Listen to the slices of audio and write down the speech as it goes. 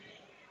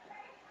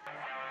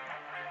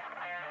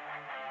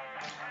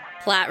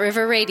Platte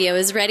River Radio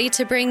is ready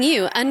to bring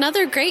you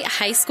another great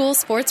high school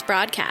sports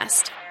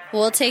broadcast.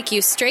 We'll take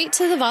you straight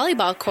to the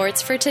volleyball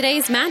courts for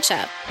today's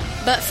matchup.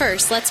 But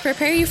first, let's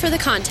prepare you for the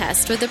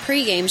contest with a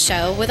pregame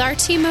show with our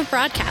team of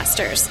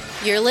broadcasters.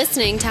 You're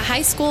listening to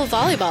high school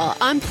volleyball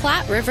on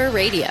Platte River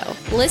Radio.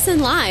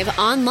 Listen live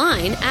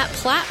online at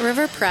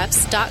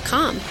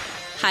PlatteRiverPreps.com.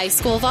 High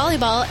school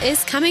volleyball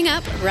is coming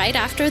up right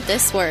after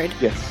this word.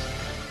 Yes.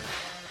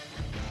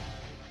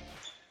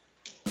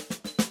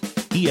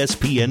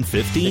 ESPN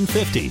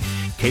 1550,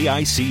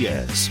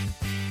 KICS.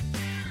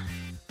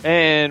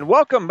 And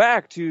welcome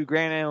back to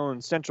Grand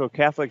Island Central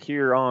Catholic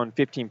here on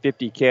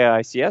 1550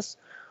 KICS.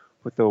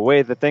 With the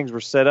way that things were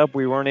set up,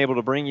 we weren't able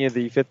to bring you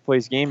the fifth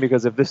place game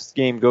because if this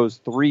game goes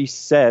 3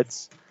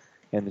 sets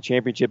and the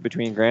championship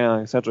between Grand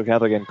Island Central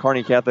Catholic and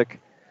Kearney Catholic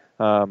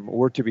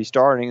were to be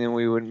starting, then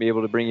we wouldn't be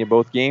able to bring you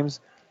both games.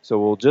 So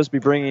we'll just be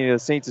bringing you the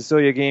St.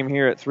 Cecilia game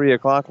here at 3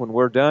 o'clock when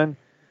we're done.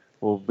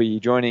 We'll be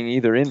joining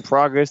either in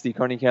progress the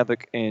Kearney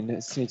Catholic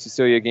and St.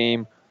 Cecilia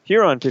game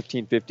here on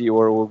 1550,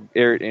 or we'll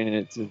air it in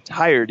its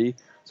entirety.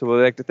 So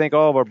we'd like to thank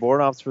all of our board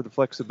ops for the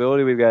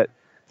flexibility. We've got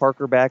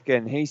Parker back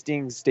in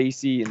Hastings,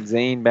 Stacy and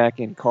Zane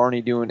back in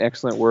Kearney doing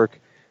excellent work.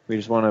 We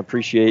just want to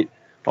appreciate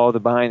all the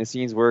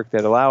behind-the-scenes work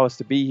that allow us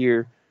to be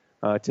here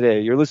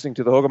today. You're listening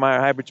to the Hogemeyer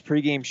Hybrids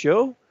pregame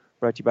show,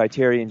 brought to you by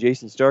Terry and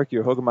Jason Stark,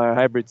 your Hogemeyer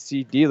Hybrids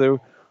seed dealer.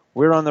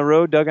 We're on the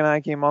road. Doug and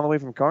I came all the way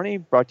from Kearney,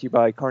 brought to you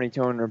by Kearney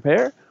Towing and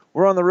Repair.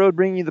 We're on the road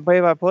bringing you the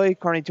play-by-play.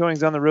 Kearney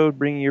Towing's on the road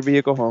bringing your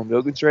vehicle home.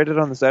 They'll get straightened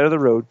on the side of the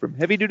road. From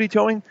heavy-duty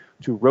towing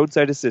to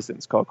roadside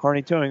assistance, call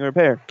Kearney Towing and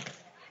Repair.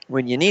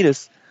 When you need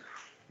us,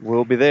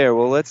 we'll be there.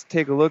 Well, let's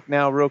take a look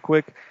now real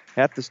quick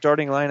at the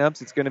starting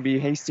lineups. It's going to be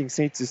Hastings,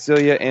 St.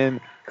 Cecilia, and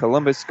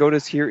Columbus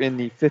Scotus here in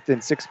the 5th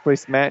and 6th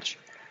place match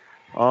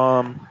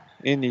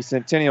in the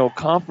Centennial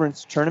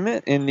Conference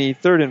Tournament. In the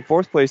 3rd and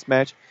 4th place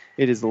match,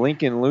 it is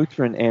Lincoln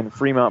Lutheran and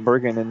Fremont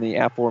Bergen in the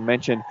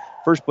aforementioned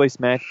first place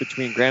match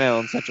between Grand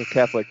Island Central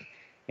Catholic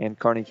and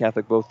Kearney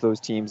Catholic. Both those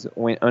teams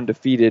went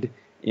undefeated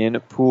in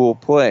pool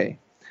play.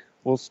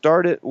 We'll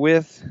start it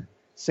with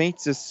St.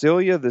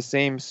 Cecilia, the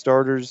same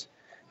starters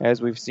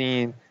as we've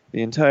seen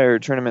the entire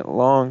tournament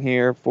long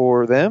here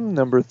for them.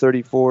 Number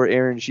 34,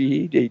 Erin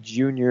Sheehy, a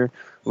junior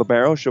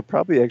libero. She'll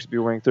probably actually be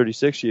wearing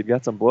 36. She had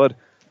got some blood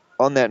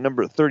on that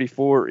number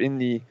 34 in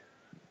the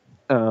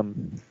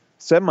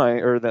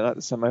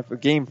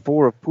game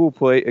 4 of pool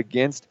play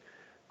against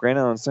Grand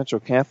Island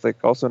Central Catholic.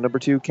 Also number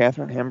 2,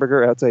 Catherine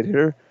Hamburger, outside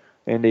hitter,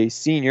 and a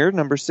senior.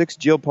 Number 6,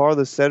 Jill Parr,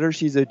 the setter.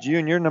 She's a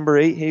junior. Number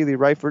 8, Haley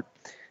Reifert,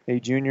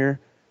 a junior.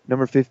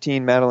 Number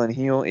 15, Madeline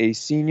Heel, a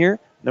senior.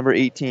 Number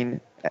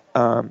 18,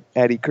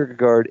 Addie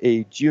Kierkegaard,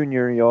 a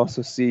junior. You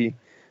also see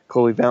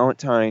Chloe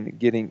Valentine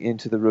getting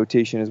into the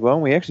rotation as well.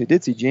 And we actually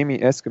did see Jamie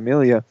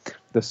Escamilla,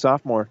 the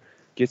sophomore,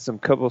 get some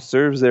couple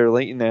serves there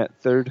late in that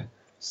third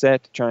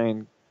set to try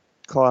and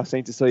claw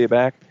St. Cecilia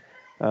back.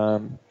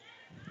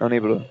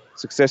 Unable to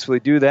successfully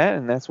do that,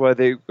 and that's why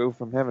they go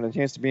from having a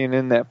chance to being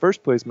in that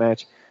first place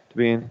match to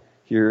being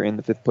here in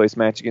the 5th place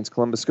match against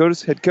Columbus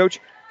Scotus. Head coach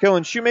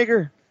Kellen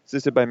Shoemaker,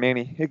 assisted by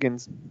Manny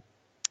Higgins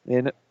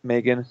and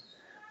Megan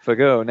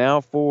Fagot. Now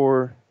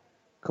for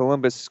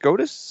Columbus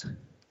Scotus,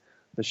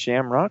 the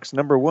Shamrocks.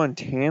 Number 1,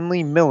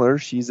 Tanley Miller.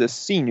 She's a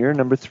senior.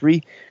 Number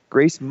 3,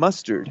 Grace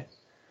Mustard.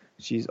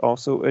 She's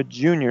also a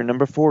junior.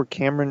 Number 4,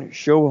 Cameron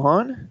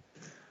Shohan,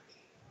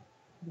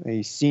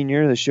 a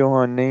senior. The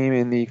Shohan name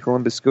in the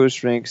Columbus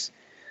Scotus ranks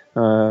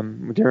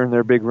during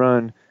their big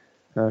run.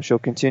 She'll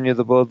continue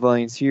the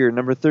bloodlines here.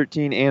 Number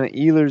 13, Anna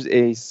Ehlers,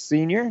 a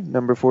senior.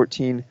 Number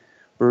 14,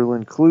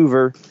 Berlin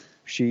Kluver.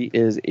 She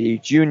is a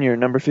junior.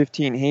 Number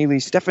 15, Haley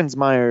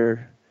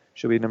Steffensmeyer.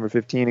 She'll be number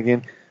 15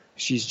 again.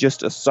 She's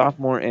just a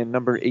sophomore. And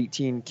number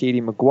 18,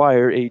 Katie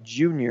McGuire, a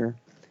junior.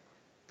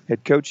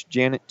 Head coach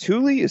Janet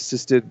Tooley,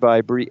 assisted by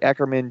Bree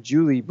Ackerman,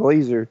 Julie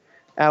Blazer,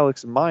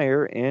 Alex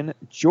Meyer, and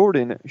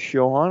Jordan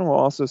Shohan. We'll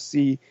also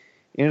see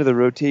into the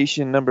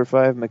rotation number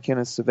 5,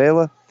 McKenna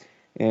Savela,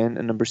 and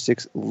number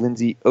 6,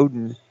 Lindsay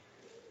Oden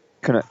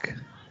Canuck.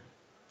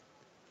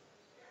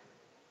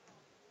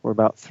 We're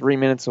about 3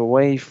 minutes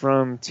away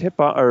from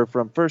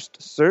from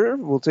first serve.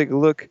 We'll take a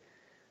look.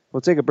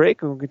 We'll take a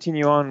break and we'll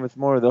continue on with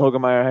more of the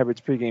Hogemeyer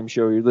Hybrids pregame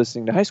show. You're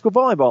listening to High School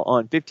Volleyball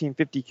on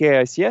 1550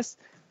 KICS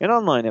and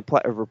online at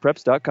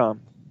PlatteRiverPreps.com.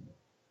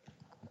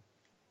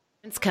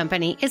 Insurance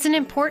company is an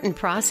important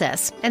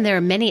process, and there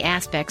are many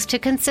aspects to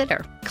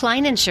consider.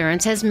 Klein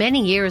Insurance has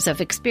many years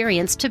of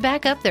experience to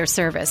back up their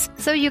service,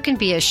 so you can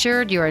be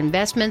assured your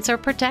investments are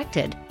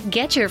protected.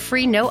 Get your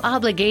free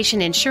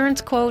no-obligation insurance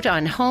quote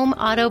on home,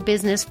 auto,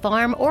 business,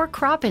 farm, or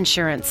crop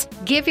insurance.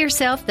 Give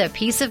yourself the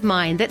peace of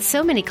mind that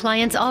so many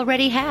clients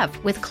already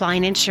have with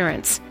Klein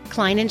Insurance.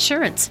 Klein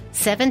Insurance,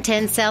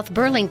 710 South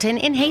Burlington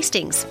in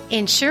Hastings.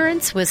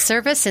 Insurance with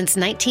service since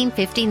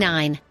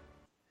 1959.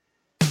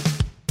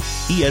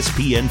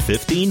 ESPN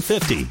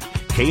 1550,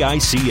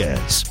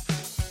 KICS.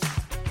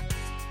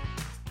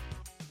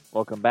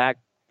 Welcome back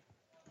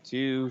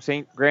to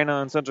St. Grand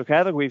Island Central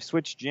Catholic. We've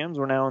switched gyms.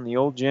 We're now in the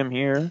old gym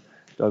here.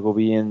 Doug will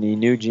be in the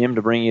new gym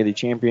to bring you the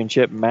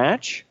championship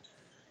match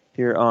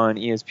here on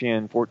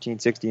ESPN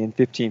 1460 and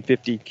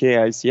 1550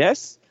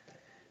 KICS.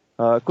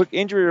 Quick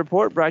injury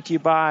report brought to you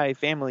by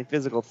Family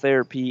Physical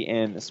Therapy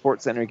and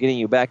Sports Center, getting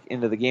you back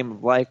into the game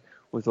of life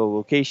with a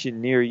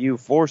location near you.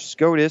 For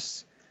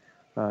Scotus,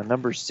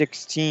 number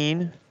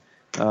 16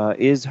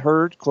 is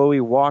hurt.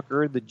 Chloe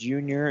Walker, the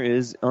junior,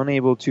 is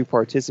unable to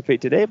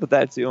participate today, but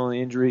that's the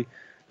only injury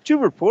to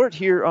report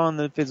here on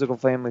the Physical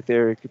Family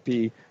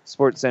Therapy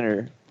Sports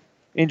Center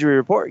injury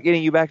report,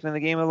 getting you back into the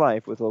game of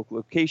life with a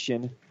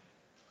location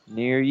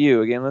near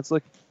you. Again, let's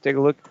take a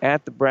look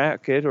at the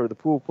bracket or the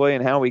pool play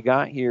and how we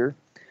got here.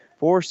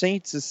 For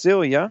St.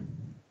 Cecilia,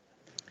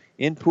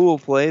 in pool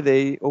play,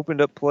 they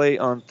opened up play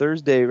on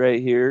Thursday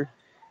right here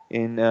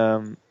in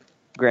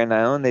Grand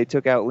Island. They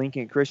took out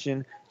Lincoln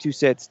Christian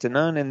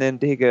 2-0, and then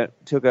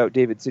took out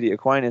David City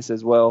Aquinas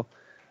as well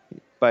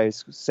by a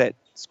set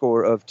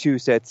score of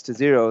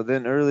 2-0.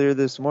 Then earlier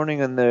this morning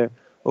in the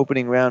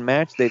opening round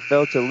match, they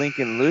fell to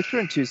Lincoln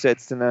Lutheran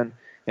 2-0,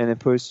 and then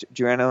pushed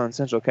Grand Island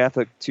Central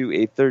Catholic to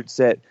a third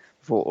set,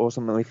 before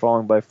ultimately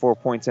falling by 4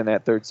 points in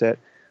that third set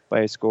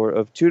by a score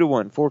of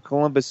 2-1. For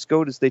Columbus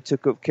Scotus, they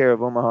took care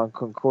of Omaha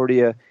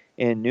Concordia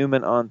and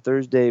Newman on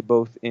Thursday,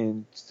 both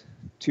in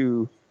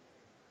 2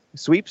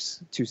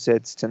 sweeps,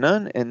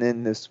 2-0. And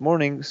then this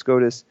morning,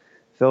 Scotus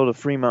fell to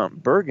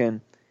Fremont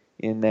Bergen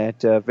in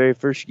that very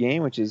first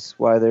game, which is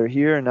why they're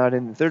here, not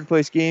in the third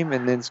place game.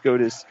 And then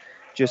Scotus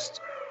just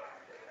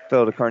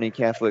fell to Kearney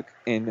Catholic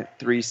in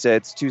 3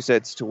 sets,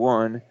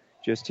 2-1,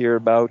 just here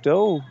about,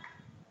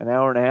 an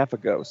hour and a half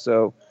ago.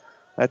 So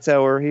that's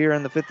how we're here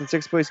in the 5th and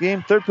 6th place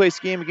game. Third place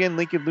game, again,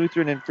 Lincoln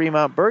Lutheran and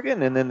Fremont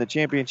Bergen. And then the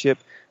championship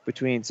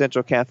between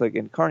Central Catholic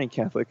and Kearney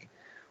Catholic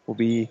will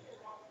be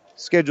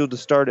scheduled to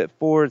start at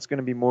 4. It's going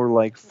to be more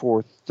like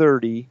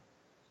 4:30,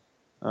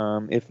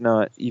 if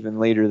not even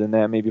later than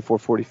that, maybe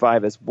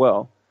 4:45 as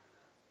well.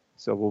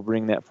 So we'll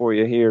bring that for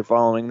you here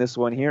following this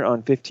one here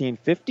on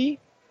 1550.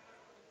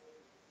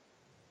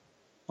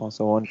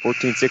 Also on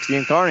 1460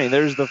 in Kearney.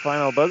 There's the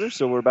final buzzer,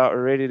 so we're about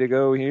ready to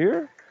go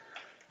here.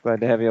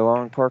 Glad to have you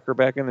along. Parker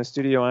back in the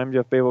studio. I'm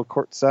Jeff Babel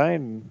courtside.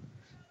 And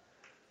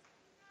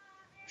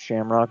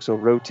Shamrocks will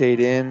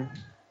rotate in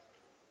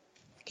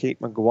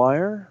Kate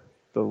McGuire,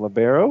 the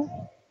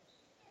libero.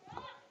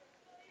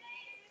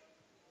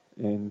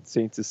 And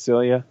St.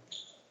 Cecilia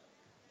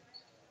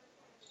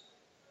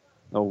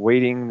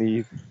awaiting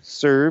the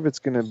serve. It's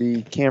going to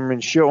be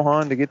Cameron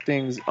Shohan to get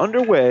things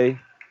underway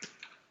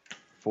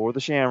for the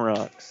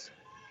Shamrocks.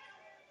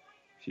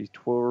 She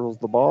twirls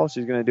the ball.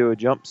 She's going to do a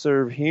jump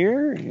serve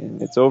here,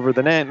 and it's over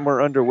the net, and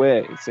we're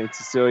underway. St.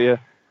 Cecilia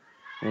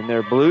in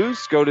their blues,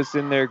 Scotus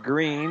in their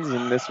greens,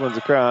 and this one's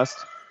across.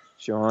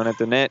 Shohan at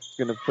the net,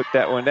 going to put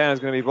that one down.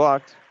 It's going to be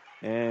blocked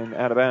and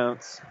out of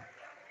bounds.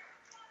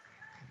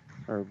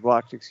 Or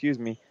blocked,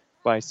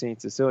 by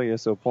St. Cecilia,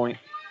 so point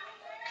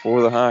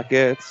for the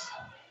Hawkettes.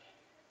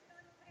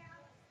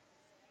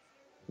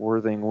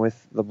 Worthing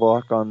with the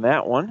block on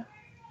that one.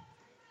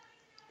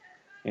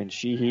 And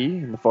Sheehy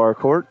in the far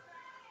court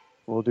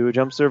will do a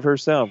jump serve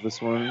herself. This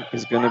one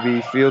is going to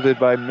be fielded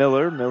by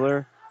Miller.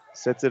 Miller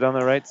sets it on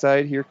the right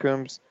side. Here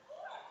comes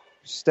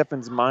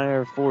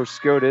Stephens-Meyer for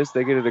Scotus.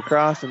 They get it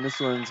across, and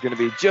this one's going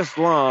to be just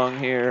long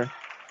here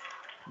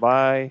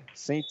by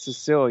St.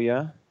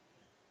 Cecilia.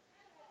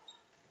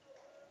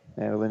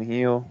 Madeline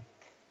Heel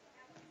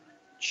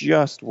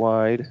just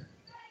wide,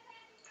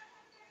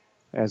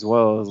 as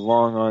well as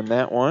long on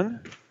that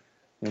one.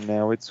 And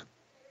now it's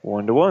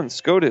 1-1.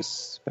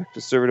 Scotus. Back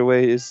to serve it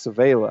away is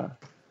Savela.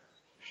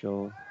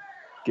 She'll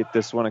get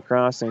this one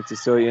across. St.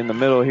 Cecilia in the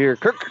middle here.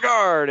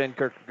 Kierkegaard, and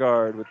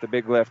Kierkegaard with the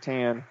big left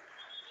hand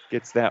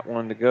gets that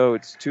one to go.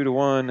 It's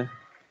 2-1.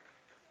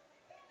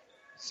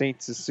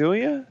 St.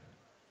 Cecilia.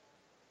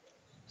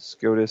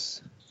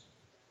 Scotus.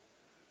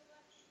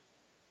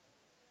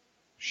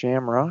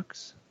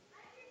 Shamrocks.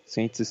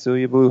 St.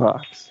 Cecilia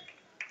Bluehawks.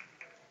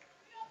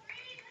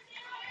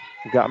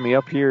 Got me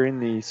up here in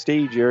the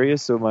stage area,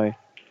 so my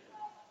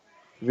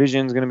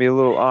vision's going to be a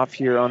little off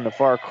here on the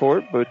far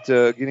court, but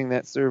getting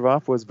that serve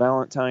off was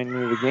Valentine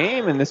near the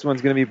game, and this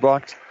one's going to be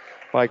blocked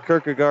by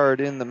Kierkegaard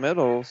in the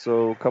middle,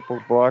 so a couple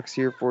of blocks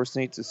here for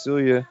St.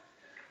 Cecilia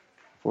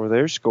for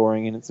their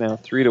scoring, and it's now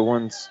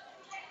 3-1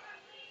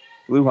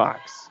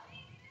 Bluehawks.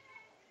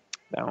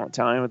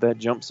 Valentine with that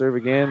jump serve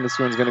again. This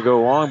one's going to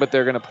go long, but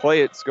they're going to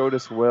play it.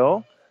 Scotus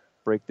will.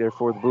 Break there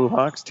for the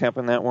Bluehawks.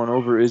 Tapping that one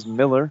over is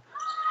Miller.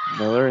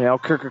 Miller, now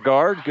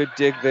Kierkegaard. Good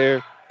dig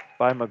there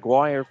by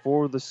McGuire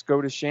for the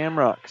Scotus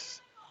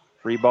Shamrocks.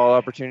 Free ball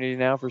opportunity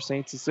now for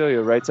St.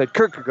 Cecilia. Right side,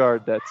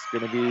 Kierkegaard. That's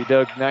going to be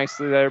dug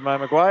nicely there by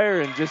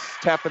McGuire, and just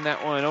tapping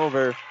that one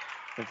over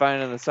and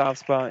finding the soft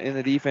spot in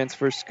the defense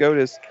for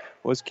Scotus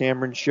was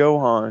Cameron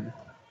Shohan.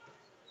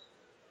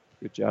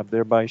 Good job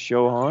there by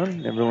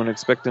Shohan. Everyone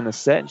expecting a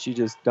set, and she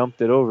just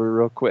dumped it over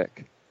real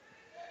quick.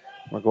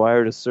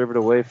 McGuire to serve it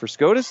away for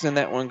Scotus, and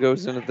that one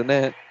goes into the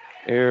net.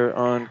 Error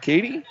on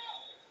Katie.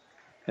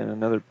 And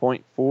another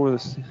point for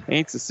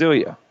St.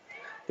 Cecilia.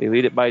 They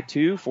lead it by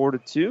 2,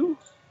 4-2.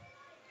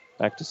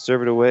 Back to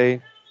serve it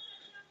away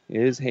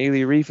is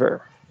Haley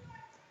Reefer.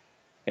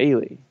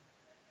 Haley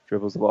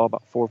Dribbles the ball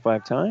about 4 or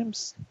 5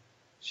 times.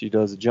 She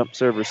does a jump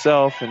serve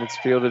herself, and it's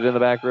fielded in the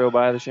back row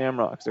by the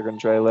Shamrocks. They're going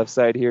to try left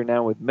side here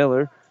now with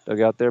Miller. Dug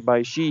out there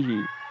by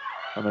Sheehy.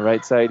 On the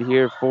right side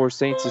here for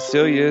St.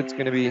 Cecilia, it's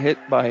going to be hit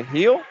by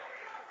Heel.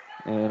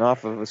 And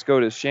off of a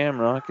Scotus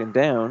Shamrock and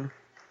down.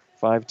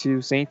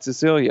 5-2 St.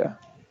 Cecilia.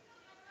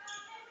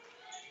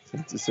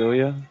 St.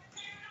 Cecilia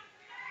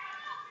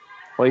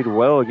played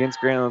well against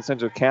Grand Island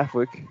Central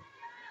Catholic.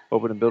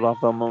 Hoping to build off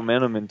the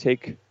momentum and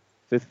take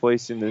 5th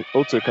place in the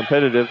ultra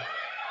competitive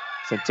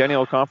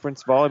Centennial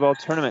Conference Volleyball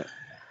Tournament.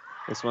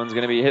 This one's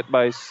going to be hit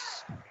by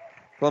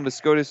Columbus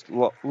Scotus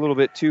a little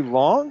bit too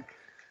long.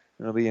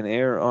 It'll be an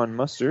error on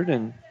Mustard,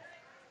 and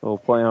a little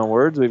play on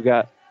words. We've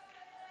got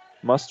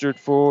Mustard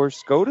for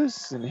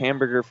Scotus and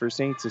Hamburger for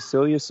St.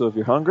 Cecilia, so if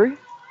you're hungry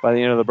by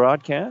the end of the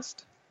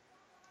broadcast,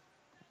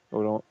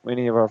 go to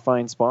any of our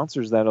fine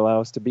sponsors that allow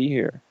us to be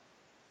here.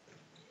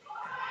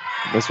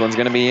 This one's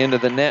going to be into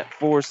the net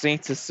for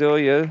St.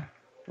 Cecilia.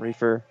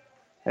 Reefer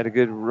had a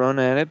good run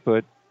at it,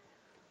 but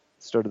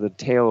started the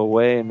tail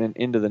away and then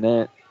into the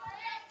net.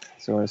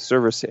 So a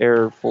service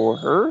error for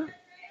her.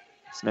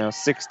 It's now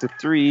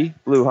 6-3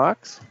 Blue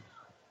Hawks.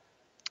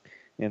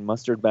 And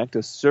Mustard back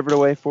to serve it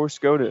away for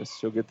Scotus.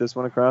 She'll get this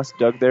one across.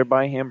 Dug there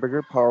by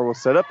Hamburger. Power will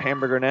set up.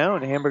 Hamburger now,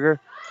 and Hamburger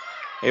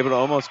able to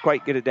almost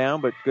quite get it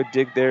down, but good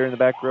dig there in the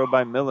back row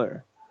by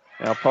Miller.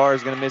 Now Parr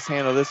is going to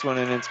mishandle this one,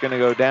 and it's going to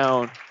go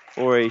down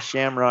for a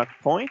Shamrock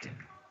point.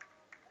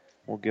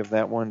 We'll give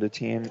that one to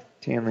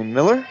Tanley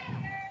Miller.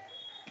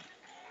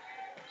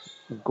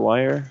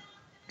 McGuire.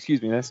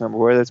 Excuse me, that's not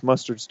McGuire. That's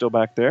Mustard still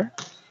back there.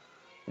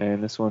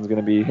 And this one's going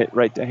to be hit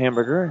right to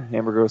Hamburger.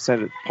 Hamburger will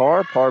send it to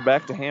Parr. Parr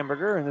back to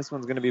Hamburger. And this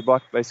one's going to be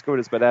blocked by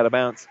Scotus, but out of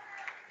bounds.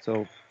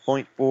 So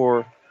point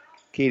for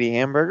Katie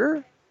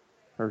Hamburger.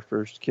 Her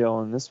first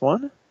kill in this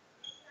one.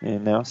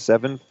 And now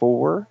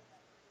 7-4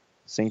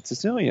 St.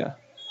 Cecilia.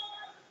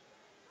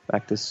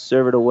 Back to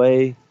serve it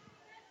away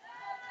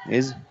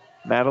is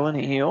Madeline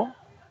Heel.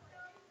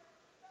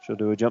 She'll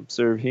do a jump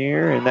serve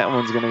here, and that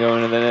one's going to go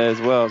into the net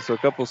as well. So a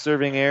couple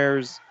serving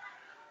errors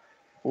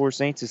for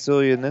St.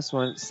 Cecilia in this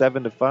one,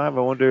 7-5. I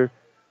wonder,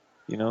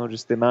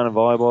 just the amount of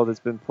volleyball that's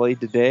been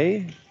played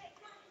today.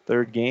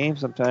 3rd game,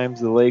 sometimes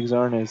the legs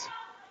aren't as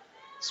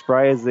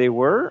spry as they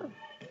were.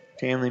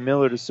 Tanley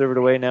Miller to serve it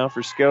away now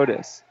for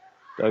Scotus.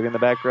 Dug in the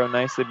back row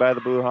nicely by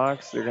the Blue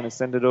Hawks. They're going to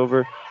send it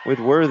over with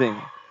Worthing.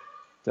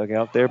 Dug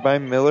out there by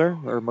Miller,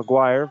 or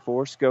McGuire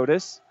for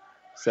Scotus.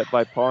 Set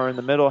by Parr in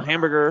the middle.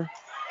 Hamburger,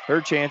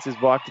 her chance is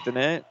blocked at the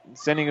net.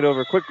 Sending it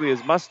over quickly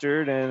is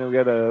Mustard, and we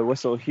got a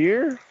whistle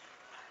here.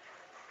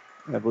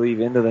 I believe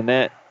into the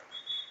net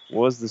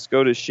was the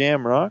Scotus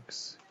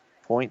Shamrocks.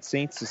 Point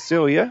St.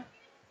 Cecilia.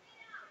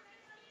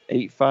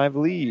 8-5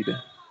 lead.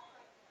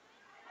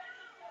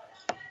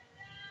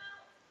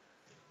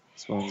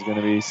 This one's going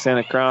to be sent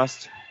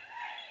across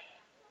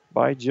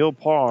by Jill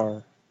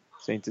Parr.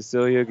 St.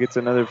 Cecilia gets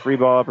another free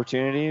ball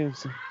opportunity.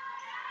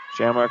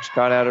 Shamrocks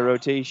caught out of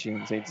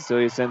rotation. St.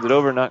 Cecilia sends it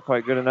over. Not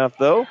quite good enough,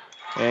 though.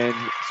 And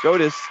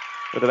Scotus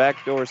with a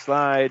backdoor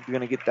slide.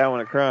 Going to get that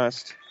one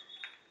across.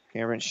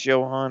 Cameron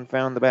Shohan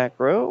found the back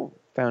row.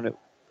 Found it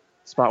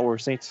spot where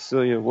St.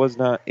 Cecilia was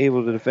not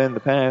able to defend the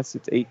pass.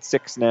 It's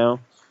 8-6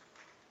 now.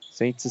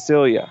 St.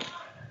 Cecilia.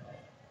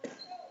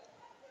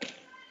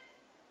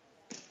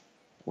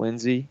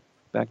 Lindsay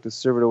back to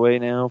serve it away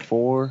now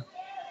for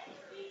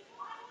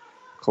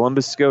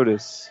Columbus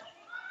Scotus.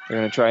 They're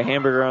going to try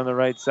Hamburger on the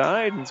right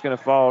side, and it's going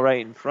to fall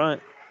right in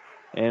front,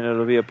 and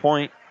it'll be a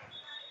point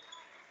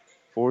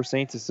for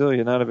St.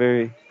 Cecilia. Not a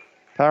very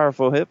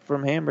powerful hit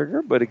from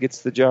Hamburger, but it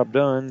gets the job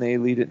done. They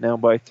lead it now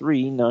by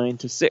 3,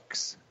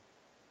 9-6.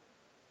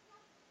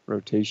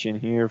 Rotation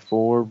here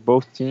for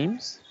both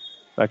teams.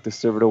 Back to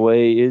serve it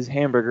away is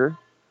Hamburger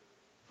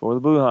for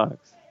the Blue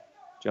Hawks.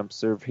 Jump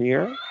serve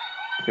here.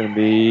 Going to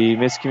be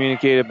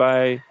miscommunicated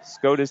by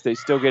Scotus. They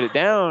still get it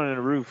down, and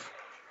a roof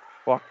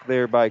blocked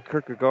there by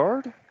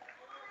Kierkegaard.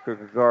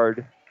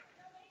 Kierkegaard,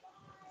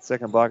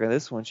 second block of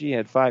this one. She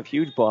had 5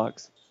 huge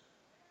blocks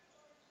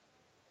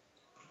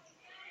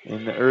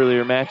in the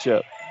earlier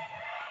matchup.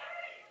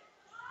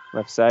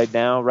 Left side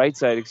now, right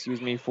side,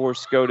 for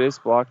Scotus,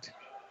 blocked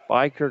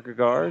by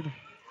Kierkegaard.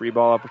 Free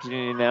ball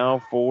opportunity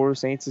now for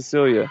St.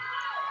 Cecilia.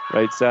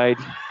 Right side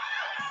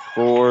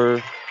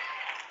for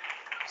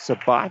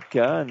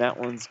Sabatka, and that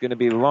one's going to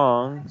be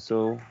long,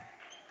 so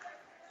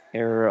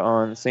error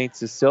on St.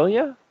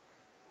 Cecilia.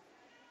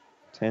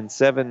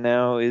 10-7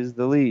 now is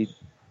the lead.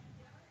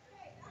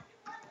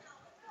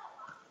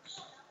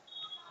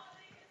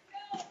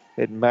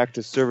 Heading back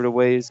to serve it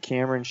away is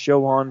Cameron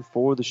Shohan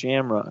for the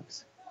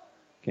Shamrocks.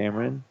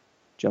 Cameron,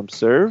 jump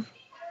serve,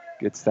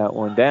 gets that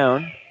one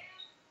down,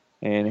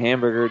 and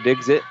Hamburger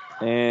digs it,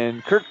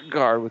 and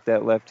Kierkegaard with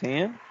that left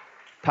hand.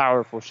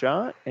 Powerful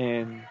shot,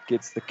 and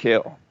gets the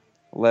kill.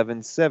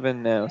 11-7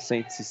 now,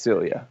 St.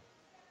 Cecilia.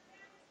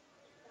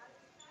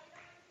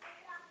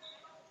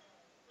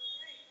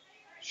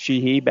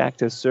 Sheehy back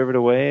to serve it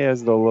away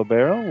as the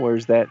libero.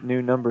 Wears that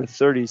new number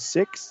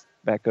 36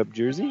 backup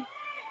jersey.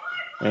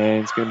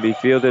 And it's going to be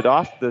fielded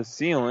off the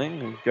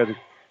ceiling. We've got a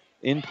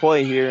in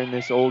play here in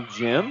this old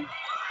gym.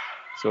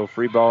 So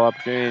free ball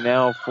opportunity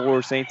now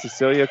for St.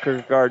 Cecilia.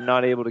 Kierkegaard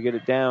not able to get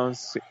it down.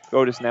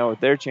 Scotus now with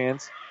their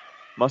chance.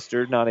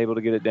 Mustard not able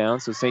to get it down.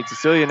 So St.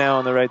 Cecilia now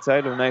on the right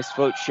side with a nice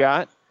float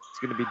shot. It's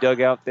going to be dug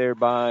out there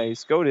by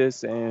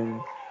Scotus and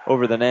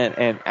over the net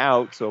and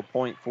out. So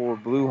point for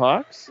Blue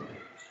Hawks.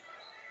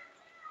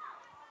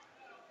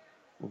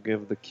 We'll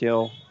give the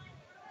kill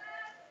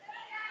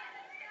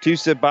to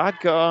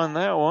Sabatka on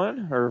that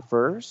one, her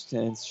first,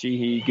 and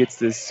he gets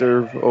this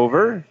serve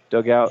over.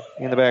 Dug out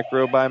in the back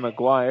row by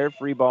McGuire.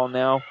 Free ball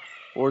now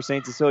for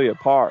St. Cecilia.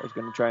 Parr is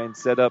going to try and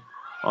set up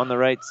on the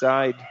right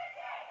side.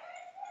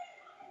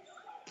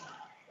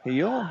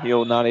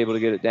 Heel not able to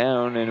get it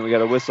down, and we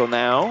got a whistle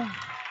now.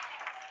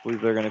 I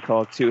believe they're going to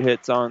call 2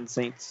 hits on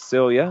St.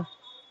 Cecilia.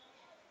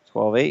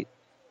 12-8.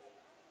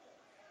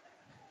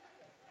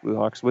 Blue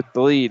Hawks with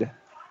the lead.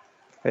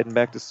 Heading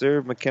back to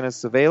serve, McKenna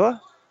Savela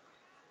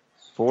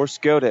for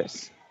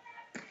Scotus.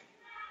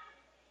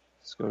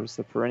 Scotus,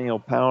 the perennial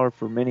power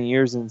for many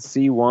years in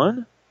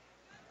C1.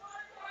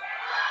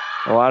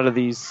 A lot of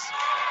these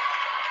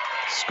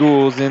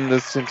schools in the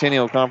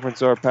Centennial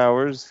Conference are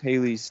powers.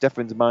 Haley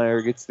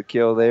Steffensmeyer gets the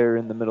kill there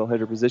in the middle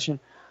hitter position.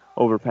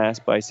 Overpass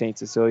by St.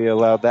 Cecilia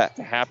allowed that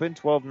to happen.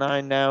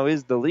 12-9 now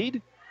is the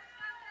lead.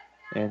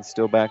 And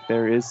still back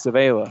there is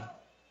Savela.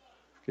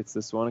 Gets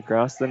this one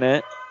across the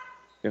net.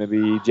 Going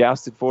to be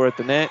jousted for at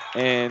the net,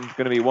 and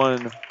going to be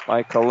won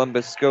by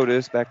Columbus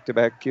Scotus.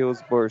 Back-to-back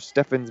kills for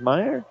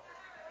Steffensmeyer.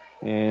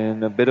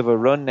 And a bit of a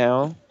run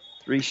now.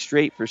 3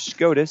 straight for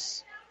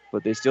Scotus,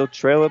 but they still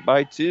trail it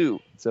by 2.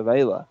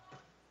 Savela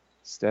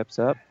steps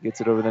up, gets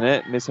it over the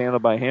net,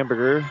 mishandled by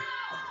Hamburger.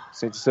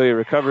 St. Cecilia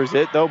recovers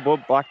it, though,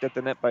 blocked at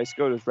the net by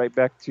Scotus. Right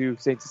back to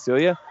St.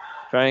 Cecilia.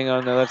 Trying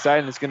on the left side,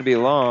 and it's going to be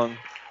long.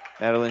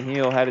 Madeline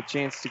Heel had a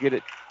chance to get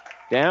it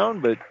down,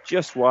 but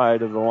just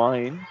wide of the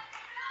line.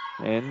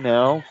 And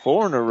now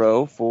 4 in a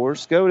row for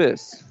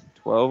Scotus.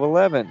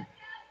 12-11.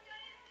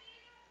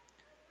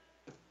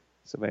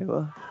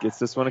 Savela gets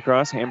this one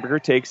across. Hamburger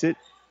takes it.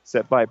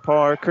 Set by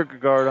Parr.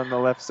 Kierkegaard on the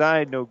left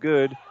side. No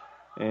good.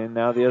 And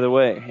now the other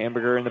way.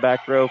 Hamburger in the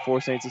back row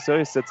for St.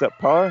 Cecilia. Sets up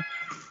Parr.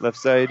 Left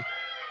side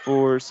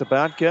for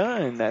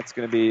Sabatka. And that's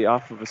going to be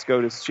off of a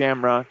Scotus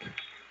Shamrock.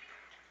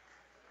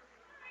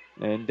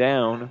 And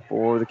down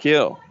for the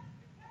kill.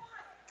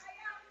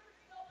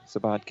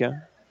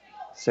 Sabatka.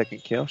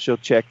 Second kill. She'll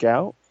check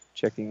out.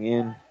 Checking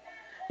in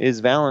is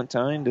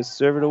Valentine to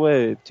serve it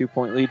away.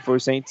 2-point lead for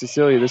St.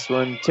 Cecilia. This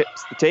one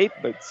tips the tape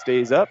but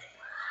stays up.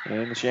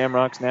 And the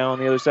Shamrocks now on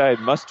the other side.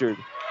 Mustard.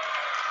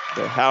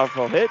 The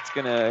powerful hit's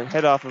going to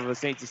head off of a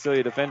St.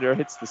 Cecilia defender.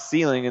 Hits the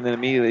ceiling and then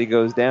immediately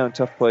goes down.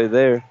 Tough play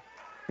there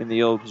in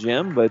the old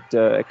gym. But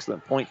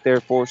excellent point there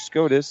for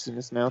Scotus. And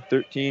it's now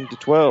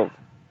 13-12.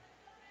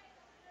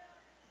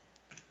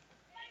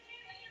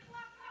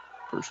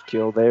 First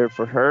kill there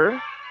for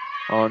her.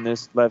 On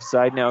this left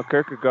side now,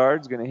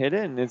 Kierkegaard's going to hit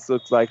it, and this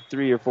looks like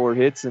 3 or 4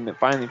 hits, and it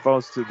finally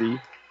falls to the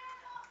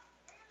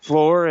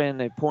floor, and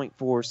a point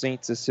for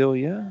St.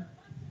 Cecilia.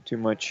 Too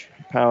much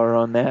power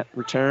on that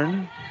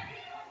return.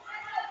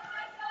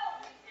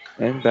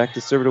 And back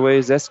to serve it away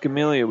is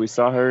Escamilla. We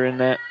saw her in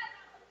that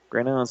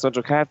Grand Island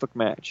Central Catholic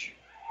match.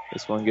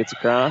 This one gets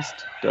across,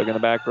 dug in the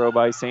back row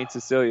by St.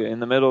 Cecilia. In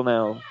the middle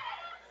now,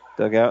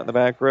 dug out in the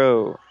back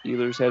row.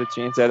 Ehlers had a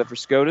chance at it for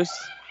Scotus.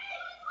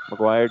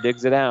 McGuire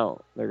digs it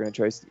out. They're going to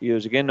try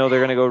Ehlers again. No,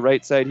 they're going to go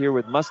right side here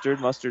with Mustard.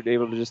 Mustard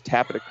able to just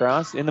tap it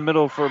across. In the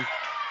middle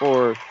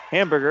for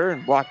Hamburger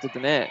and blocked at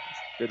the net.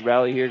 Good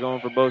rally here going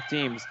for both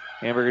teams.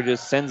 Hamburger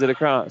just sends it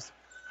across.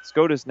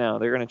 Scotus now.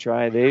 They're going to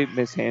try. They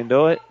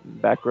mishandle it.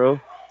 Back row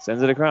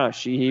sends it across.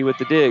 Sheehy with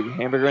the dig.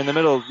 Hamburger in the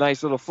middle.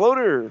 Nice little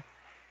floater.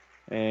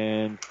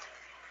 And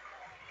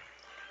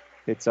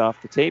hits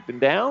off the tape and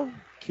down.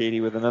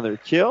 Katie with another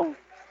kill.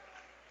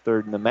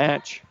 Third in the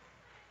match.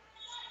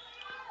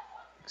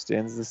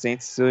 Extends the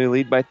St. Cecilia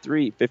lead by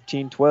 3,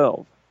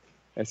 15-12.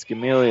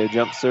 Escamilla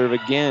jump serve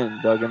again.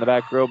 Dug in the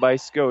back row by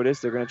Scotus.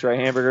 They're going to try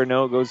Hamburger.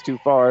 No, it goes too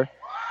far.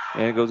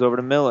 And it goes over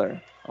to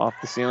Miller. Off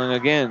the ceiling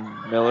again.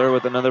 Miller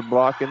with another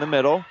block in the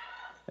middle.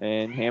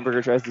 And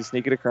Hamburger tries to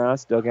sneak it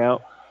across. Dug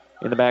out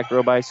in the back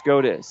row by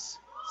Scotus.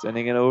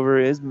 Sending it over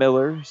is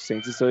Miller.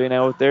 St. Cecilia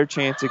now with their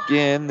chance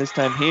again. This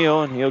time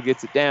Heel, and Heel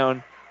gets it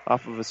down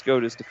off of a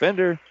Scotus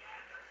defender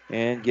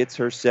and gets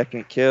her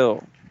second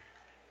kill.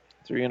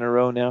 3 in a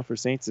row now for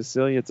St.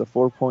 Cecilia. It's a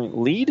 4-point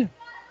lead.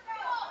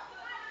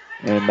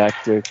 And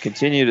back to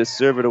continue to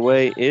serve it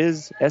away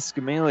is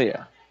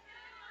Escamilla.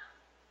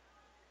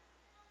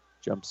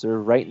 Jump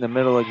serve right in the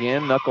middle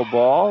again.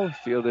 Knuckleball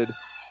fielded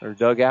or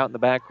dug out in the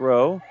back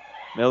row.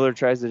 Miller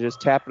tries to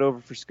just tap it over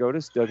for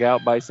Scotus. Dug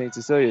out by St.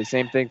 Cecilia.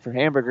 Same thing for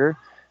Hamburger.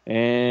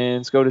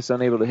 And Scotus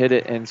unable to hit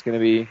it, and it's going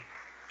to be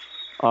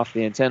off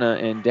the antenna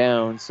and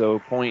down. So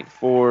point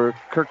for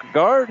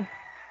Kierkegaard.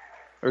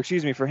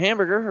 For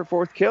Hamburger, her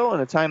 4th kill,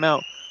 and a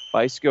timeout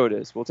by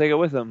Scotus. We'll take it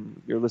with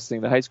them. You're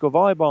listening to High School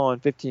Volleyball on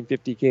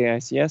 1550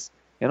 KICS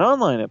and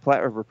online at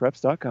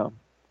PlatteRiverPreps.com.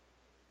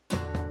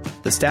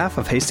 The The staff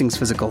of Hastings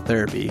Physical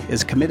Therapy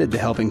is committed to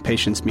helping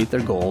patients meet their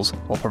goals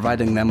while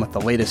providing them with the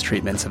latest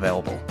treatments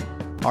available.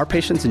 Our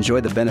patients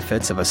enjoy the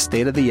benefits of a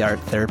state-of-the-art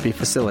therapy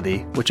facility,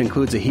 which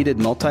includes a heated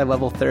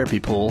multi-level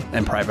therapy pool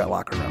and private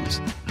locker rooms.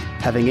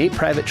 Having 8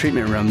 private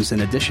treatment rooms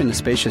in addition to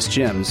spacious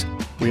gyms,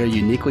 we are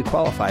uniquely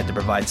qualified to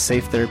provide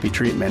safe therapy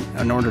treatment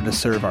in order to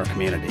serve our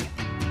community.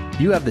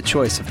 You have the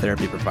choice of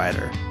therapy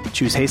provider.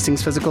 Choose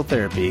Hastings Physical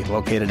Therapy,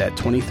 located at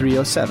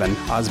 2307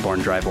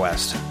 Osborne Drive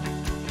West.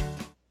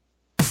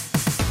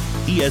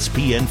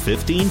 ESPN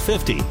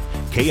 1550,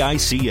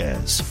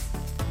 KICS.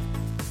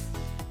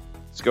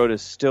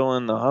 Scotus still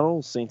in the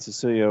huddle. St.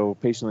 Cecilia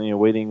patiently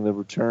awaiting the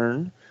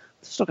return.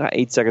 Still got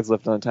 8 seconds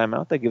left on the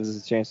timeout. That gives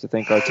us a chance to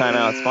thank our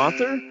timeout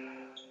sponsor.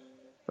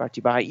 Brought to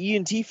you by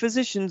ENT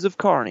Physicians of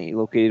Kearney,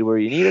 located where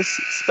you need us,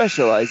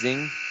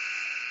 specializing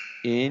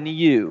in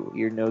you.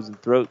 Ear, nose,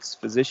 and throats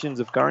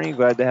physicians of Kearney.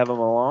 Glad to have them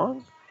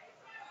along.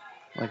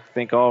 I'd like to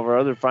thank all of our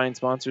other fine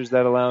sponsors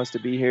that allow us to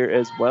be here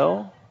as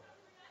well.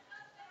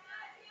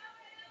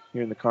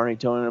 Here in the Kearney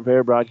Towing and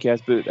Repair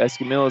broadcast booth.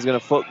 Escamilla is going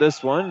to float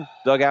this one.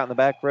 Dug out in the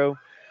back row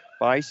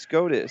by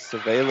Scotus.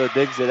 Avila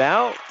digs it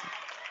out.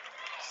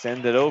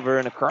 Send it over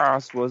and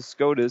across was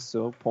Scotus,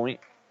 so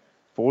point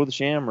for the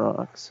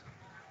Shamrocks.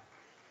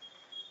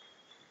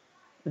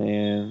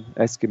 And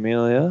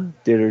Escamilla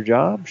did her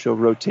job. She'll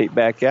rotate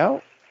back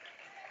out.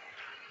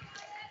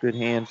 Good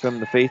hand from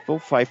the faithful.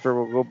 Pfeiffer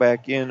will go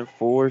back in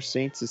for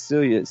St.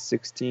 Cecilia.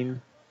 17-13,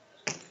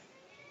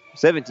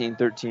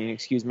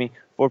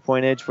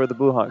 4-point edge for the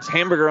Blue Hawks.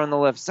 Hamburger on the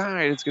left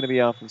side. It's going to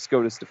be off of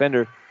Scotus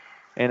defender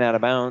and out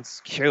of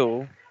bounds.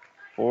 Kill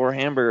for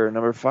Hamburger.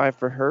 Number 5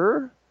 for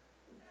her.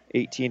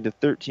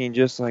 18-13,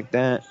 just like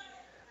that.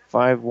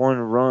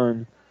 5-1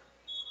 run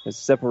has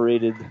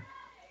separated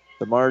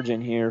the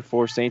margin here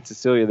for St.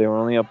 Cecilia. They were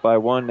only up by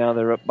 1. Now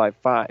they're up by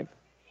 5.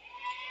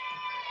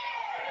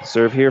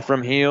 Serve here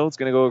from Heel. It's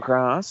going to go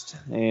across.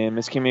 And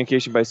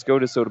miscommunication by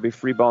Scotus, so it'll be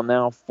free ball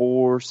now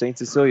for St.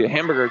 Cecilia.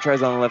 Hamburger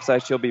tries on the left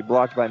side. She'll be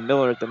blocked by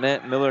Miller at the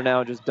net. Miller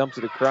now just dumps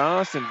it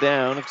across and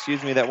down.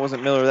 Excuse me, that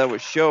wasn't Miller. That was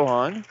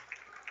Shohan.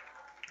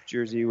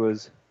 Jersey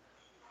was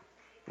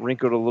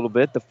wrinkled a little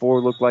bit. The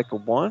 4 looked like a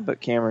 1, but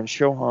Cameron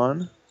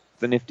Shohan,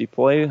 the nifty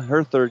play,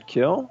 her 3rd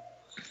kill.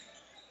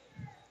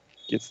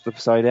 Gets the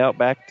side out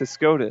back to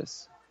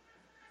Scotus.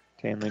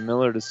 Tanley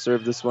Miller to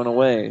serve this one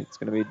away. It's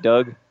going to be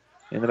dug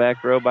in the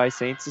back row by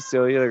St.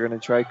 Cecilia. They're going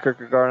to try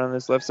Kierkegaard on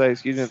this left side.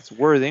 Excuse me, it's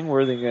Worthing.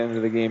 Worthing into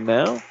the game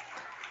now.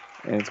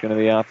 And it's going to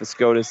be off of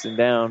Scotus and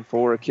down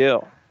for a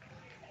kill.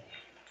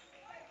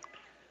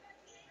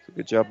 So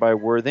good job by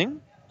Worthing.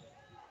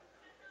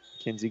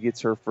 Kinsey gets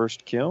her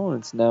first kill,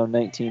 and it's now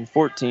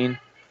 19-14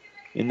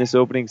 in this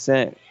opening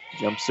set.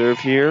 Jump serve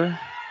here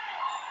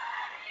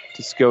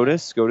to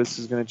Scotus. Scotus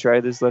is going to try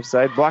this left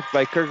side. Blocked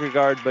by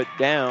Kierkegaard, but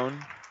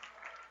down.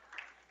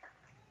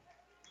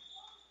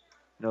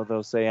 No,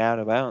 they'll say out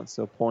of bounds,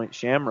 so point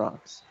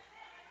Shamrocks.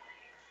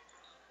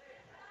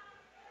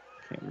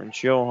 Cameron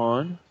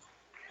Shohan.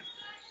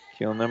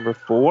 Kill number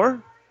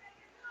 4.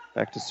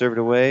 Back to serve it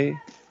away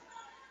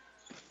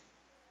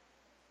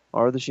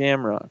are the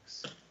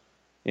Shamrocks.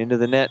 Into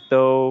the net,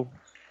 though,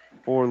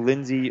 for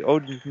Lindsay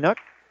Odennuck.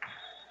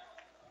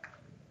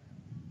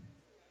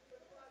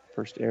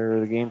 First error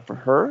of the game for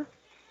her.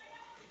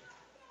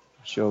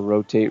 She'll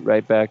rotate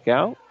right back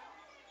out.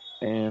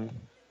 And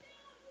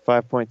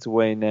 5 points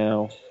away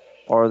now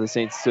are the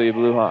St. Cecilia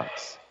Blue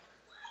Hawks.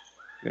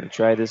 Going to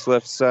try this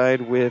left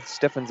side with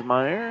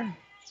Steffensmeyer.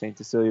 St.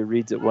 Cecilia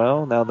reads it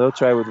well. Now they'll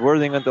try with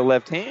Worthing on the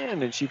left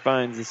hand, and she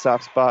finds the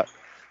soft spot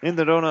in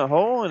the donut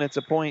hole, and it's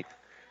a point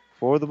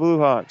for the Blue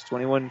Hawks.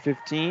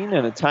 21-15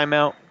 and a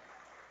timeout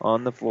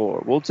on the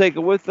floor. We'll take it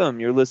with them.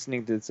 You're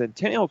listening to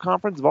Centennial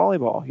Conference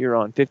Volleyball here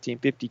on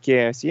 1550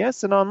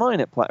 KICS and online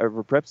at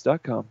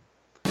PlatteRiverPreps.com.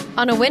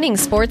 On a winning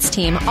sports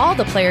team, all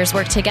the players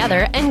work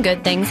together and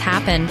good things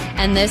happen.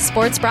 And this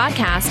sports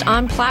broadcast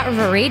on Platte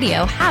River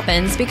Radio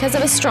happens because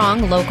of a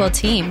strong local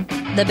team.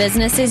 The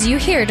businesses you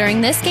hear during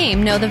this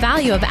game know the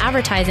value of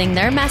advertising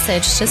their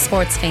message to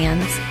sports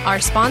fans. Our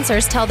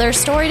sponsors tell their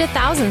story to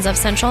thousands of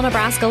Central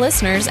Nebraska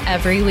listeners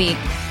every week.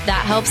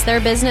 That helps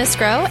their business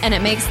grow, and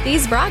it makes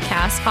these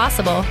broadcasts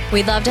possible.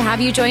 We'd love to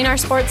have you join our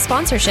sports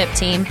sponsorship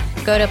team.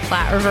 Go to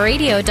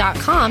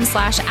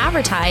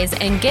PlatteRiverRadio.com/advertise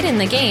and get in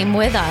the game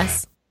with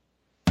us.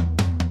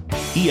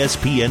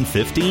 ESPN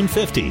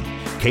 1550,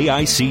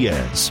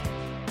 KICS.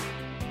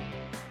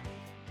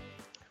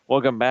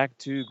 Welcome back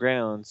to Grand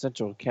Island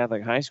Central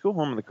Catholic High School,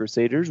 home of the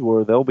Crusaders,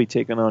 where they'll be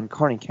taking on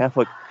Kearney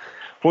Catholic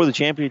for the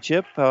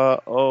championship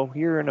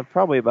here in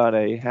probably about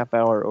a half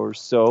hour or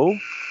so,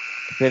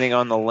 depending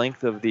on the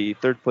length of the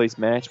third place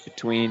match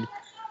between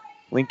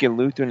Lincoln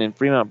Lutheran and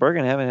Fremont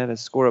Bergen. I haven't had a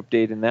score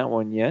update in that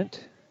one yet.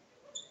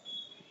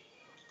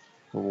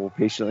 We'll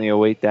patiently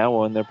await that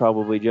one. They're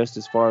probably just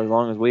as far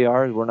along as we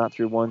are. We're not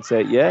through one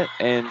set yet.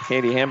 And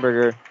Katie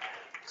Hamburger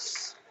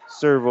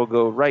serve will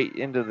go right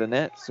into the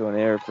net. So an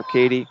error for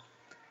Katie.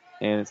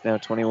 And it's now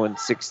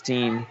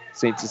 21-16.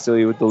 St.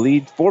 Cecilia with the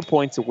lead. 4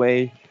 points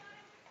away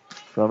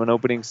from an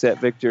opening set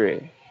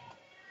victory.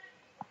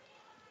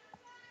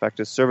 Back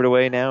to serve it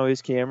away now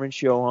is Cameron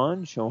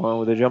Shohan. Shohan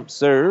with a jump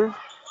serve.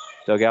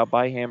 Dug out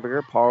by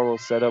Hamburger. Parr will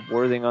set up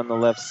Worthing on the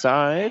left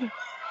side.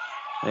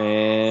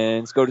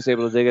 And Scotus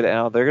able to dig it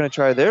out. They're going to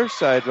try their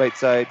side, right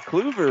side.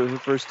 Kluver, the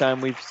first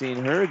time we've seen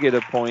her get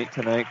a point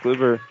tonight.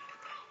 Kluver,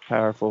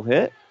 powerful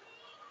hit.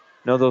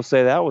 No, they'll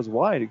say that was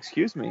wide.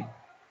 Excuse me.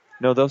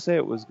 No, they'll say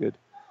it was good.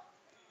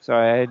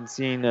 Sorry, I hadn't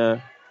seen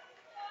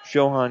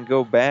Shohan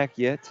go back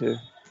yet to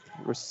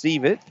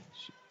receive it.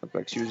 She looked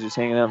like she was just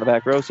hanging out in the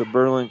back row. So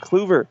Berlin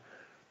Kluver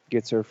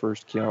gets her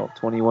first kill.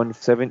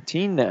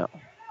 21-17 now.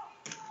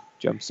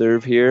 Jump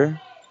serve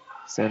here.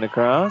 Send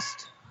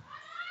across.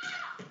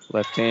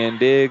 Left hand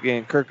dig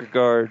and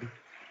Kierkegaard.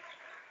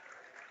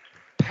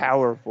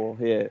 Powerful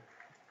hit.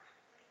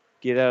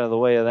 Get out of the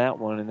way of that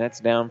one, and that's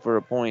down for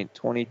a point.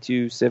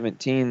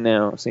 22-17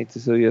 now. St.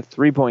 Cecilia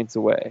 3 points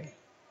away.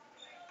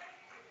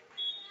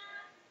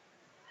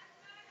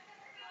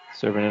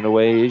 Serving it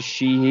away is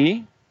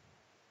Sheehy.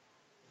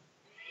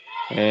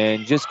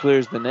 And just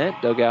clears the net.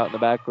 Dug out in the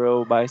back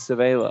row by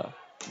Savela.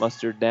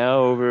 Mustard now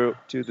over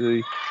to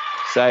the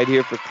side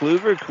here for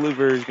Kluver.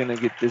 Kluver is going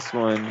to get this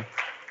one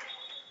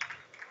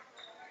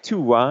too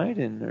wide,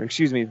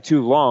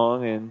 too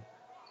long, and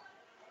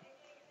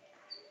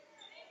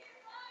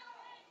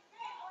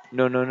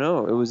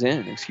no, it was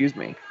in, excuse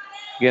me.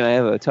 Again, I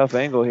have a tough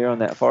angle here on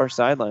that far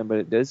sideline, but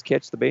it does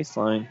catch the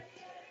baseline.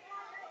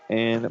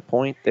 And a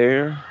point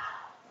there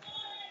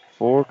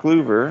for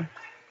Kluver.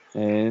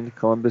 And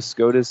Columbus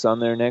Scotus on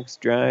their next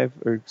drive,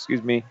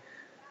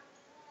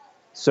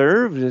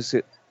 serve, just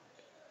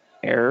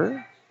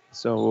error.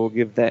 So we'll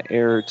give that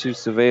error to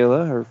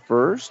Savela, her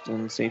first,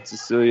 and St.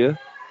 Cecilia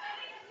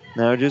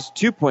now just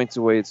 2 points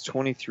away. It's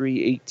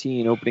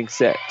 23-18 opening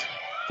set.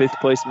 Fifth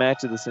place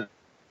match of the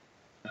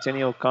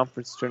Centennial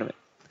Conference Tournament.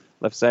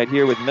 Left side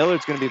here with Miller.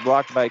 It's going to be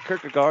blocked by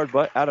Kierkegaard,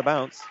 but out of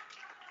bounds.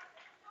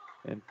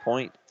 And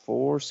point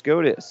for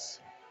Scotus.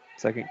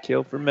 Second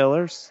kill for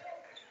Millers.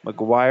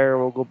 McGuire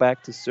will go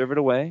back to serve it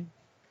away.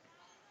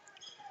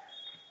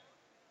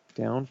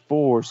 Down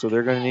 4, so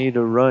they're going to need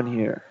a run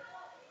here.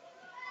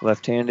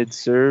 Left-handed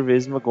serve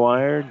is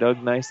McGuire.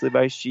 Dug nicely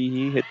by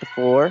Sheehy. Hit the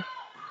floor.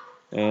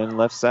 And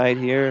left side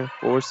here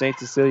for St.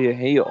 Cecilia,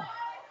 Hale.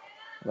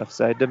 Left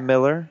side to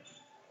Miller.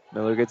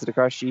 Miller gets it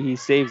across. Sheehy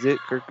saves it.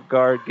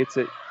 Kierkegaard gets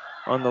it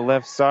on the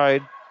left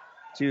side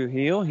to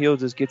Hale. Hale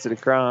just gets it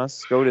across.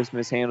 Scotus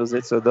mishandles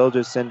it, so they'll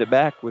just send it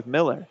back with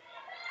Miller.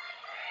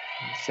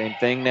 Same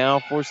thing now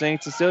for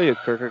St. Cecilia.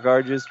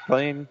 Kierkegaard just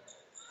playing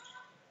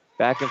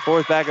back and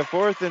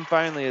forth, and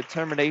finally a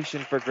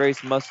termination for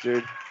Grace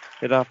Mustard.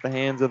 Hit off the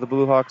hands of the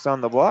Blue Hawks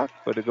on the block,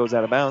 but it goes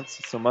out of bounds,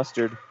 so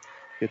Mustard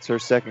gets her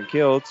second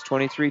kill. It's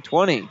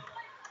 23-20.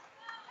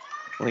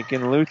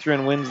 Lincoln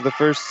Lutheran wins the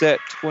first set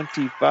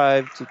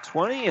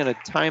 25-20, and a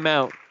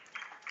timeout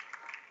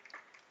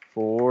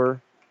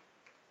for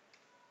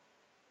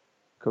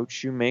Coach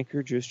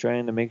Shoemaker, just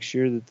trying to make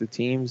sure that the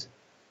teams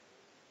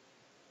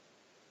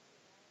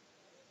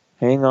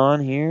hang on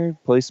here,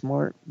 play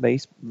smart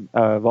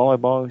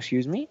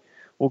volleyball,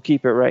 We'll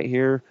keep it right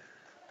here.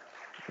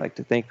 I'd like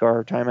to thank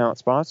our timeout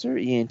sponsor,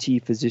 ENT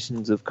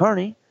Physicians of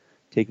Kearney,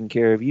 taking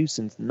care of you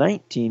since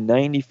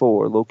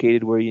 1994,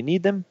 located where you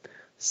need them,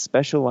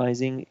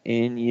 specializing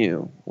in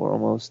you. We're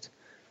almost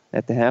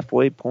at the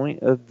halfway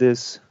point of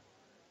this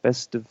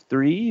best of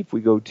 3. If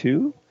we go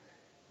 2,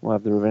 we'll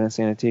have the Ravenna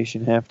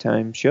Sanitation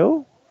halftime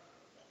show.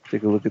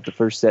 Take a look at the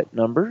first set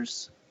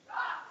numbers.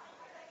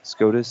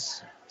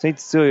 Scotus, St.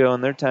 Cecilia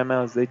on their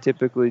timeouts, they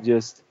typically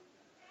just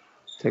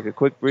take a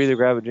quick breather,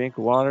 grab a drink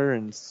of water,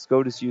 and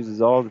Scotus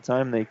uses all the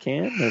time they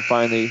can. They're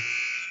finally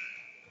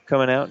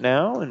coming out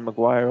now, and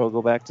McGuire will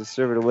go back to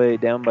serve it away,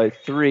 down by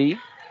 3.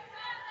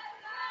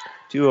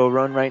 2-0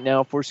 run right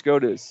now for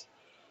Scotus.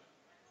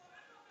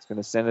 It's going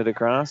to send it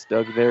across.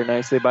 Dug there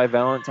nicely by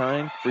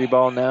Valentine. Free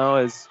ball now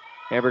as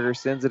Hamburger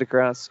sends it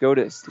across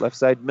Scotus. Left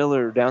side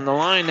Miller down the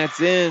line. That's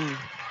in.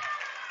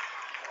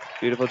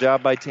 Beautiful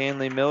job by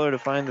Tanley Miller to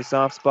find the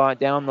soft spot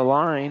down the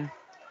line.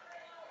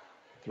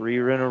 3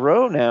 in a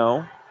row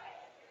now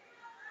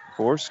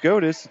for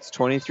Scotus. It's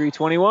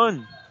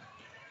 23-21.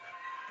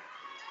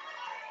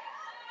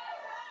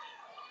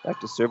 Back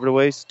to serve it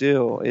away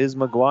still is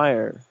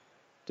McGuire.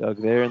 Dug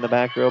there in the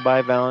back row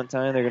by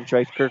Valentine. They're going to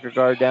try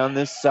Kierkegaard down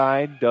this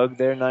side. Dug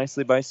there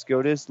nicely by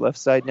Scotus. Left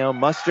side now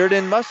Mustard,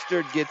 and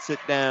Mustard gets it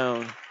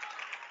down.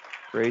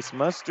 Grace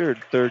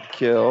Mustard, third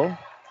kill.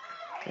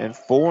 And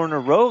 4 in a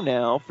row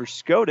now for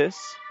Scotus.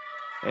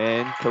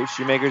 And Coach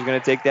Shoemaker is going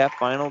to take that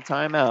final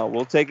timeout.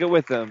 We'll take it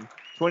with them.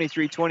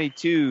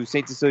 23-22,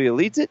 St. Cecilia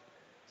leads it.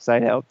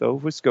 Side out, though,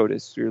 with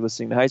Scotus. You're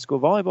listening to High School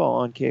Volleyball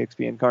on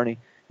KXPN Kearney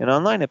and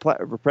online at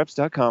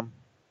PlatteRiverPreps.com.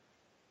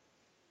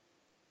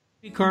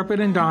 Carpet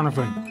and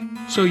Donovan.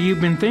 So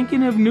you've been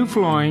thinking of new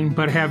flooring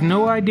but have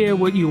no idea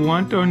what you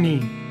want or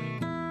need.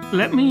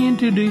 Let me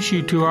introduce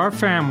you to our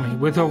family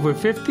with over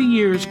 50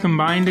 years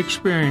combined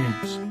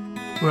experience.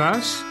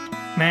 Russ,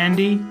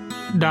 Mandy,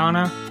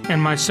 Donna,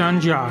 and my son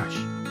Josh.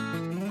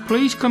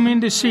 Please come in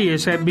to see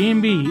us at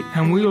B&B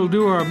and we will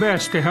do our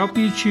best to help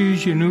you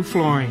choose your new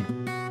flooring.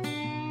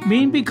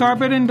 Beanby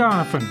Carpet in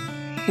Doniphan,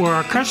 where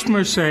our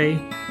customers say,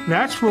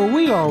 that's where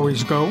we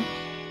always go.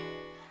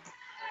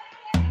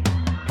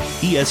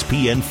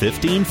 ESPN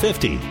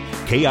 1550,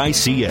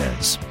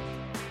 KICS.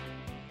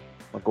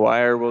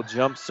 McGuire will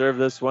jump serve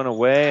this one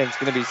away, and it's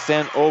going to be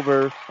sent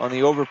over on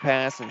the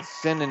overpass, and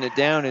sending it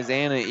down is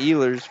Anna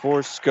Ehlers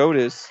for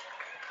Scotus.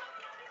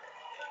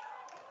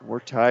 We're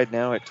tied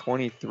now at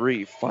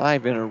 23,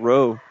 5 in a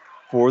row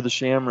for the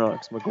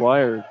Shamrocks.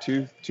 McGuire,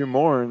 two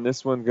more, and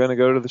this one going to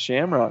go to the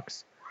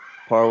Shamrocks.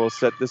 Parr will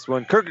set this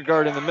one.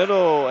 Kierkegaard in the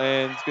middle,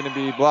 and it's going to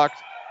be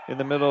blocked in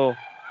the middle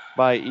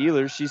by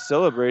Ehlers. She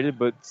celebrated,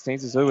 but St.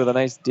 Cecilia with a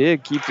nice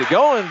dig keeps it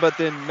going, but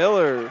then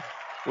Miller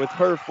with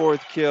her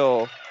 4th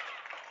kill.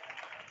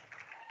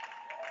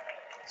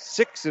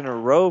 6 in a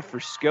row for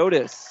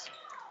Scotus,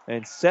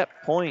 and set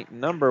point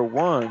number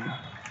 1.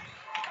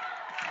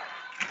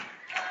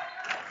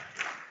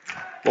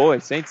 Boy,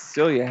 St.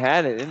 Cecilia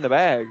had it in the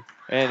bag.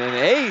 And an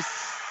ace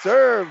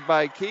served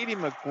by Katie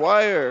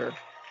McGuire.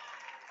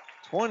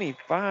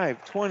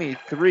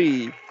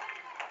 25-23.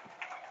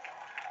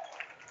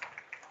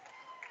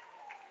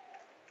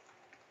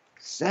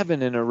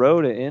 7 in a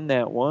row to end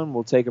that one.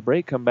 We'll take a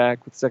break, come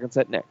back with second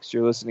set next.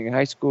 You're listening to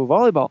High School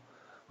Volleyball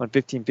on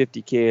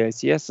 1550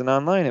 KICS and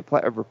online at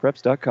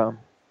PlatteRiverPreps.com.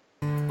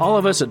 All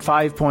of us at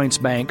 5 Points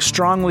Bank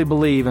strongly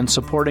believe in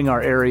supporting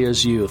our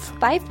area's youth.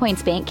 5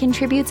 Points Bank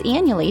contributes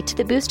annually to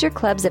the booster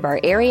clubs of our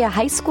area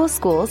high school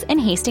schools and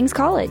Hastings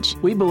College.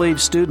 We believe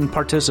student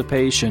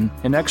participation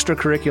in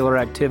extracurricular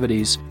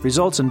activities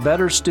results in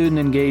better student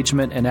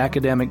engagement and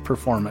academic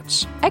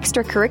performance.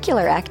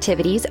 Extracurricular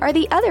activities are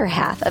the other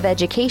half of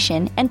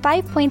education, and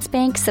 5 Points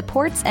Bank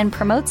supports and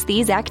promotes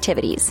these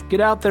activities. Get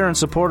out there and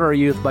support our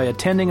youth by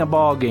attending a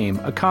ball game,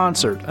 a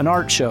concert, an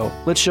art show.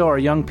 Let's show our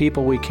young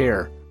people we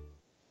care.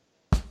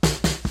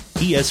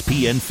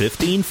 ESPN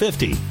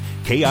 1550,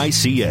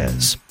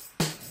 KICS.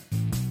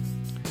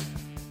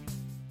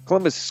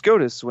 Columbus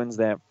Scotus wins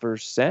that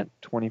first set,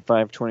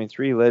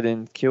 25-23, led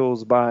in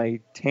kills by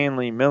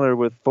Tanley Miller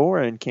with 4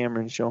 and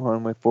Cameron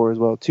Shohan with 4 as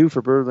well. 2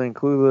 for Berlin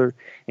Kluler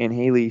and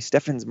Haley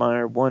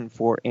Steffensmeyer, 1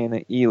 for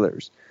Anna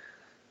Ehlers.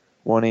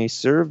 1 ace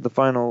serve, the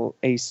final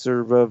ace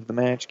serve of the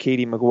match.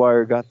 Katie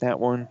McGuire got that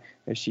one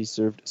as she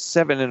served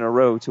 7 in a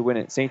row to win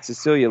it. St.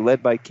 Cecilia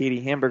led by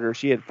Katie Hamburger.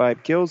 She had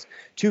 5 kills,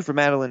 2 for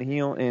Madeline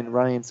Heel and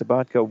Ryan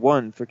Sabatka,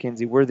 1 for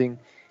Kenzie Worthing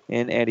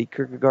and Addie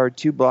Kierkegaard.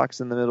 2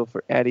 blocks in the middle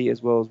for Addie,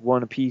 as well as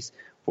 1 apiece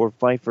for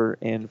Pfeiffer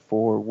and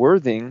for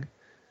Worthing.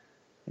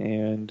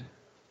 And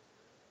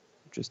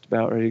just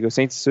about ready to go.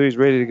 St. Cecilia's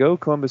ready to go.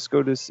 Columbus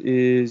Scotus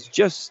is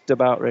just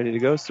about ready to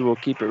go, so we'll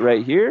keep it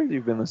right here.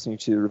 You've been listening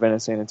to the Ravenna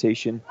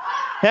Sanitation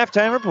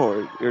Halftime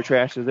Report. Your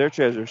trash is their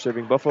treasure,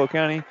 serving Buffalo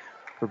County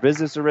for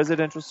business or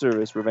residential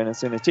service. Ravenna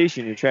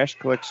Sanitation, your trash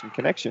collection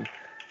connection.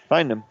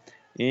 Find them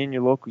in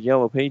your local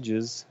yellow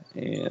pages.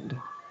 And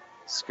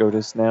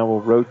Scotus now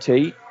will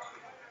rotate.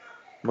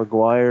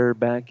 McGuire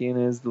back in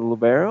as the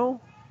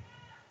libero.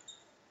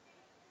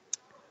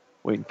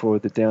 Waiting for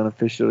the down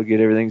official to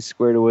get everything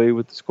squared away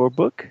with the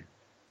scorebook.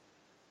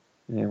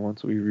 And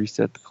once we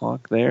reset the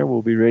clock there,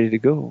 we'll be ready to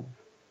go.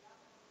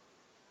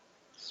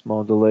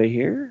 Small delay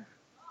here.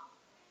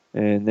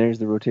 And there's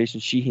the rotation.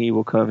 Sheehy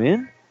will come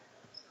in.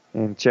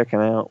 And checking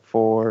out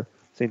for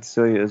St.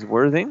 Cecilia is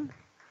Worthing.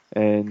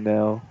 And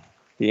now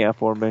the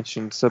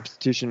aforementioned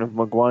substitution of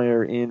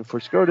McGuire in for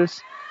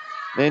Scotus.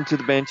 Then to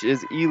the bench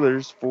is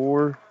Ehlers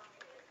for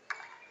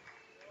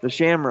the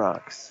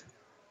Shamrocks.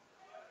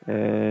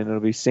 And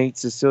it'll be St.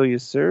 Cecilia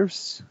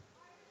serves.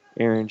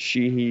 Aaron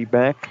Sheehy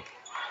back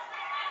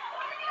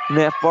in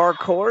that far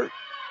court.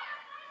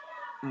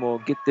 And we'll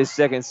get this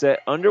second set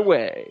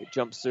underway.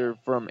 Jump serve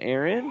from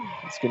Aaron.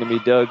 It's going to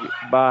be dug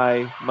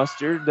by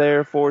Mustard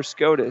there for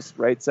Scotus.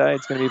 Right side,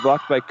 it's going to be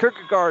blocked by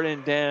Kierkegaard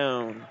and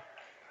down.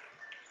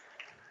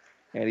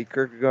 Addie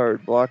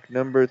Kierkegaard, block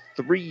number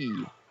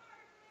 3.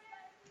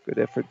 Good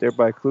effort there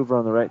by Kluver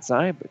on the right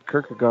side, but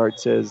Kierkegaard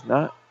says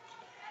not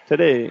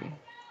today.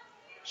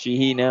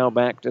 Sheehy now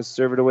back to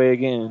serve it away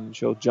again.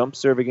 She'll jump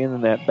serve again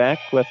in that back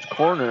left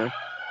corner.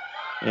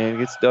 And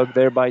gets dug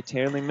there by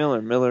Tanley Miller.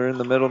 Miller in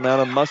the middle now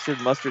to Mustard.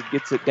 Mustard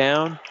gets it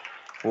down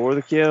for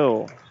the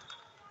kill.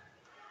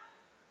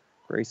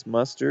 Grace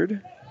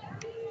Mustard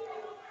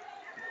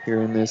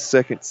here in this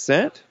second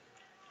set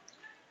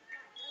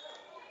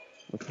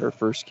with her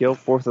first kill,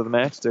 4th of the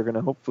match. They're going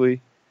to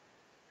hopefully,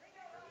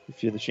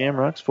 if you're the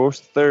Shamrocks, force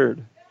the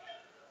 3rd.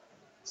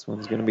 This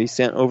one's going to be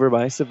sent over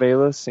by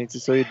Savelas. St.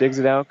 Cecilia digs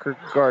it out.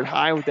 Kierkegaard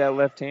high with that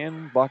left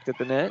hand, blocked at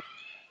the net.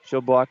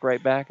 She'll block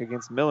right back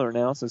against Miller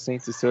now, so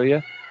St.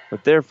 Cecilia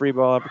with their free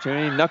ball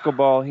opportunity.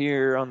 Knuckleball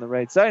here on the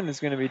right side, and it's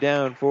going to be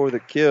down for the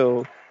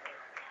kill.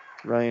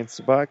 Ryan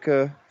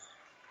Sabatka,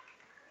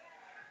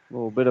 a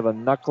little bit of a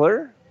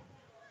knuckler.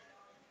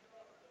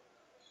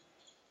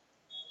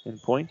 And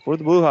point for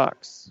the Blue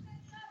Hawks.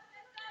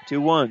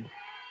 2-1.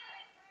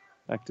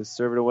 Back to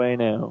serve it away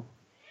now.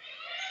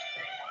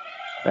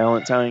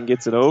 Valentine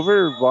gets it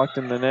over, blocked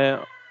in the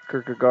net.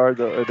 Kierkegaard,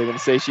 are they going to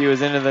say she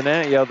was into the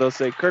net? Yeah, they'll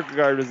say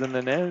Kierkegaard was in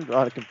the net. A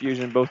lot of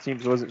confusion. Both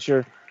teams wasn't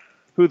sure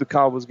who the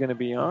call was going to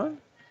be on.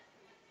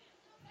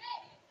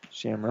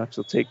 Shamrocks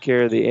will take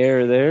care of the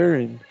error there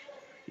and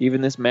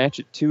even this match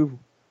at 2,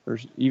 or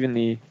even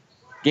the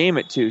game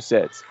at 2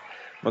 sets.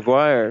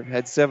 McGuire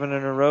had 7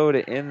 in a row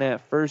to end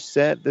that first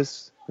set.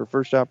 This her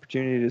first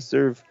opportunity to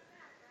serve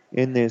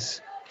in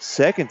this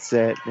second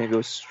set, and it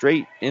goes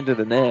straight into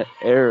the net.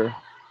 Error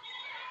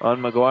on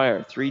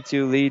McGuire.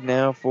 3-2 lead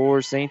now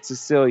for St.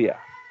 Cecilia.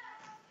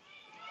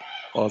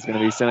 Ball's going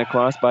to be sent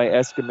across by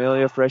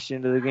Escamilla, fresh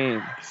into the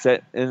game.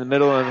 Set in the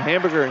middle of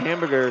Hamburger, and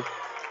Hamburger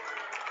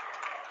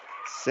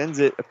sends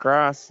it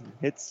across and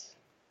hits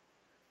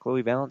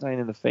Chloe Valentine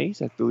in the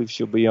face. I believe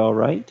she'll be all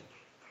right.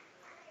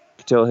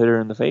 Cattell hit her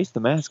in the face. The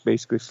mask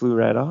basically flew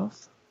right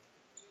off.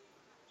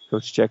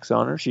 Coach checks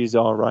on her. She's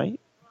all right.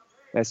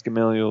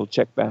 Escamilla will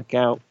check back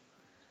out.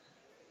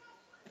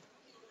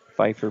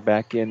 Pfeiffer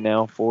back in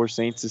now for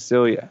St.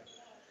 Cecilia.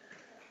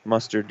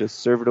 Mustard to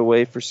serve it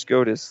away for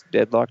Scotus.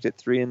 Deadlocked at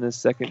 3 in the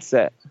second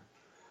set.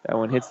 That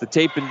one hits the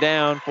tape and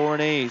down for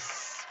an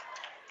ace.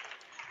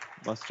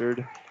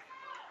 Mustard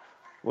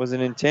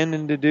wasn't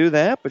intending to do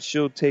that, but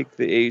she'll take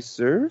the ace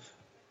serve.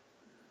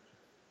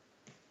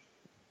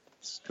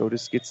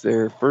 Scotus gets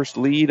their first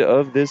lead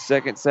of this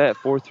second set,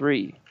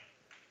 4-3.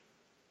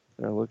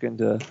 They're looking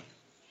to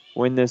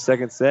win this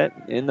second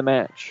set in the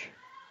match.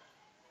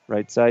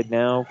 Right side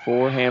now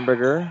for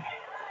Hamburger.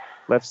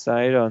 Left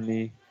side on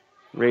the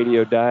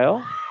radio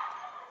dial.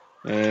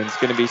 And it's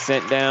going to be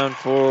sent down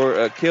for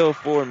a kill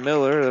for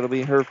Miller. That'll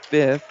be her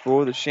 5th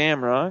for the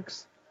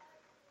Shamrocks.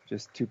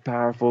 Just too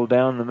powerful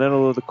down the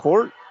middle of the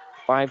court.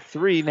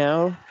 5-3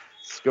 now.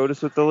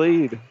 Scotus with the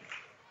lead.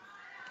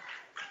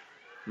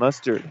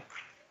 Mustard.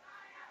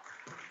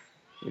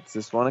 Gets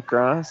this one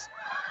across.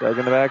 Dug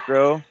in the back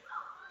row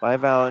by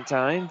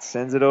Valentine.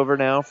 Sends it over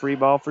now. Free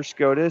ball for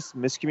Scotus.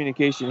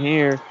 Miscommunication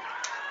here.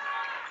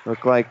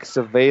 Looked like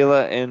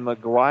Savela and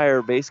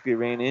McGuire basically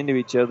ran into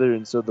each other,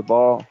 and so the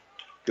ball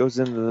goes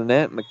into the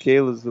net.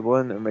 McKenna, is the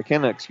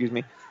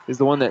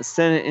one that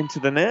sent it into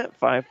the net.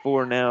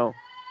 5-4 now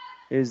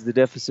is the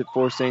deficit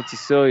for St.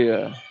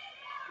 Cecilia.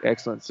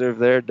 Excellent serve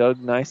there. Dug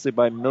nicely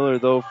by Miller,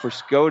 though, for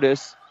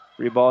Scotus.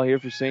 Free ball here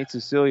for St.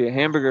 Cecilia.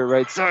 Hamburger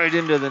right side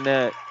into the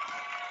net.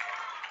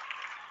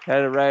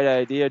 Had a right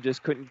idea,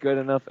 just couldn't get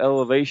enough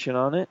elevation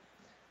on it.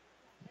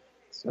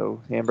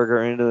 So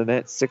Hamburger into the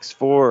net,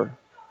 6-4.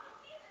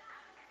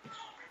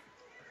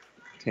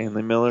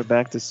 Tanley Miller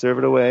back to serve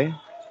it away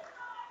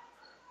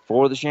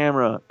for the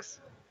Shamrocks.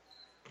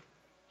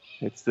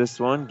 Hits this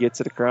one, gets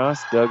it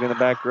across. Dug in the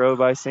back row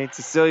by St.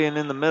 Cecilia and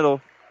in the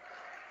middle.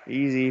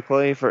 Easy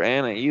play for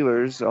Anna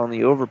Ehlers on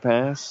the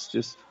overpass.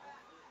 Just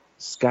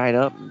skied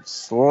up and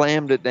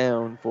slammed it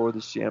down for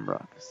the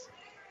Shamrocks.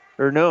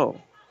 Or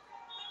no,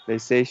 they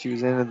say she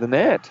was into the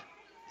net.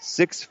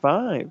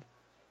 6-5.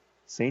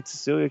 St.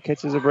 Cecilia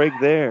catches a break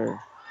there.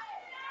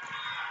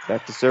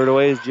 Back to serve it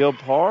away is Jill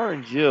Parr,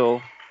 and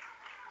Jill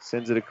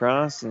sends it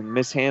across and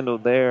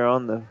mishandled there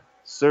on the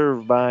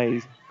serve by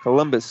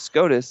Columbus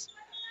Scotus.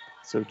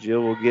 So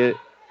Jill will get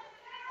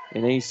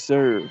an ace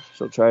serve.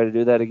 She'll try to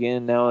do that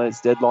again. Now it's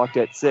deadlocked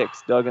at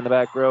 6. Dug in the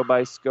back row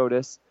by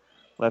Scotus.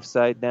 Left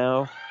side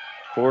now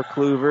for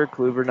Kluver.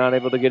 Kluver not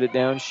able to get it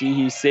down.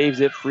 Sheehy saves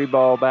it. Free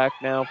ball back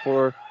now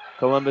for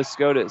Columbus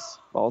Scotus.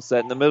 Ball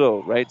set in the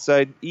middle. Right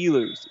side,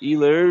 Ehlers.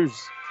 Ehlers.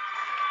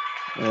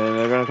 And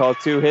they're going to call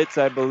 2 hits,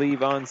 I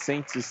believe, on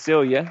St.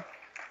 Cecilia.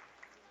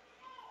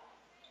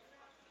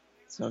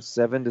 So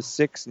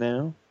 7-6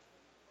 now.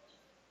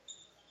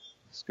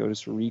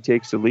 Scotus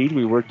retakes the lead.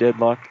 We were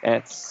deadlocked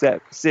at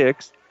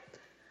 6.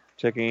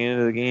 Checking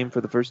into the game for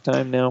the first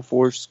time now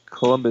for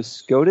Columbus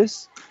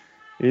Scotus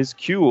is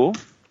Kuehl,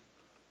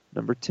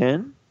 number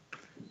 10.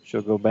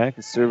 She'll go back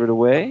and serve it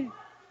away.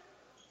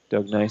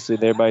 Dug nicely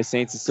there by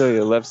St.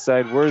 Cecilia. Left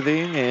side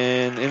Worthing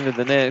and into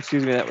the net.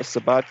 Excuse me, that was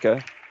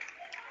Sabatka.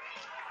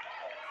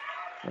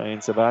 Ryan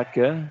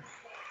Sabatka.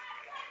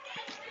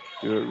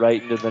 Do it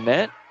right into the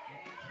net.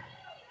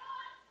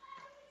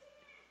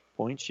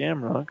 Point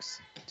Shamrocks.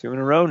 2 in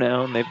a row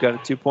now, and they've got a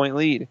 2-point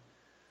lead.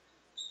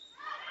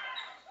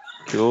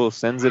 Kuehl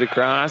sends it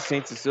across.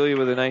 St. Cecilia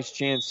with a nice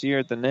chance here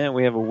at the net.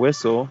 We have a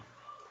whistle.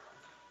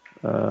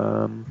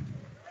 I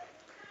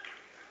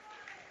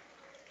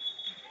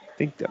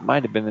think that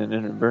might have been an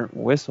inadvertent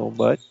whistle,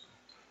 but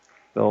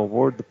they'll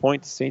award the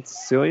point to St.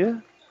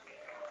 Cecilia.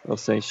 They'll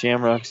say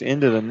Shamrocks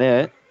into the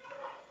net.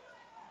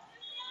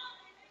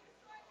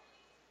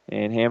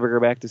 And Hamburger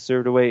back to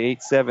serve it away,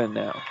 8-7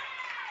 now.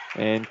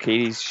 And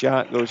Katie's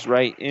shot goes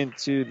right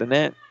into the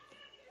net.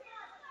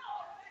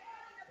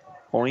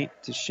 Point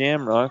to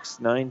Shamrocks,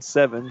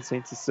 9-7,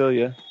 St.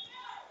 Cecilia.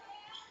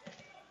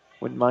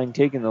 Wouldn't mind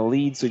taking the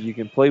lead so you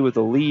can play with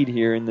the lead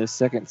here in this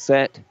second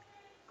set,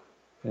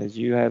 as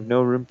you have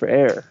no room for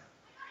error.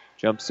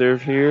 Jump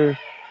serve here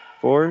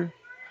for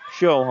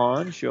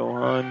Shohan.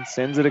 Shohan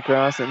sends it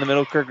across in the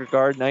middle.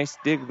 Kierkegaard. Nice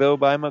dig, though,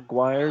 by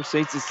McGuire.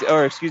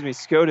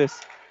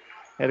 Scotus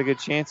had a good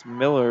chance.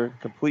 Miller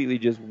completely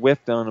just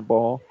whiffed on the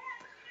ball.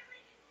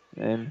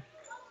 And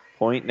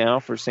point now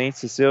for St.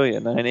 Cecilia,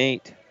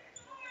 9-8.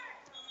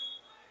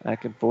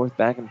 Back and forth,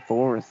 back and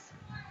forth.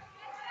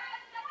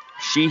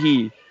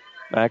 Sheehy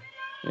back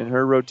in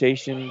her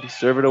rotation to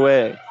serve it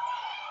away.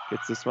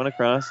 Gets this one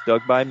across,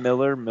 dug by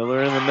Miller.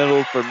 Miller in the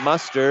middle for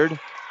Mustard.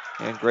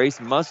 And Grace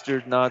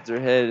Mustard nods her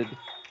head.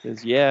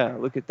 Says, yeah,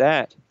 look at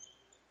that.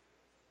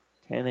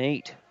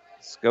 10-8.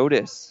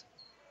 Scotus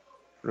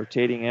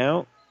rotating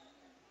out.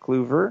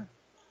 Kluver.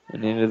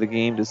 And into the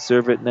game to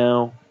serve it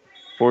now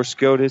for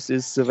Scotus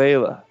is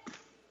Savela.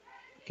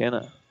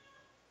 McKenna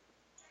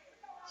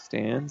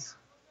stands,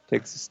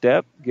 takes a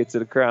step, gets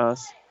it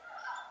across.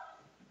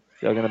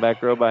 Dug in the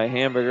back row by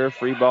Hamburger.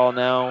 Free ball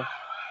now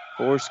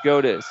for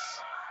Scotus.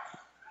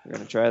 They're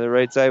going to try the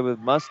right side with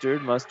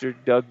Mustard.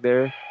 Mustard dug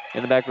there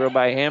in the back row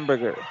by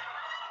Hamburger.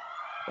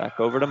 Back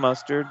over to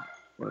Mustard.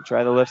 Going to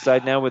try the left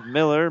side now with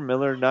Miller.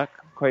 Miller not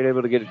quite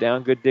able to get it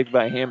down. Good dig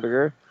by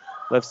Hamburger.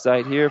 Left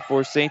side here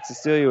for St.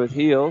 Cecilia with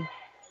Heel.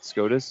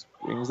 Scotus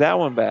brings that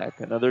one back.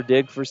 Another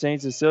dig for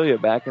St. Cecilia.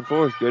 Back and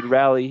forth. Good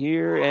rally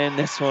here. And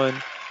this one,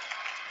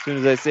 as soon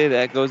as I say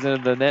that, goes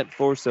into the net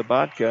for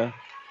Sabatka.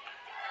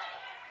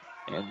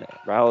 And that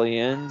rally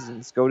ends.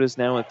 And Scotus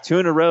now with 2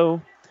 in a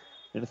row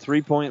and a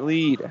 3-point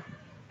lead.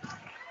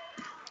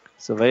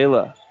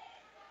 Savela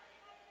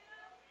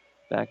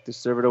back to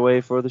serve it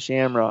away for the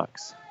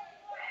Shamrocks.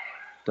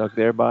 Dug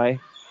there by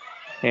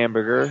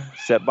Hamburger.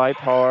 Set by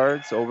Parr.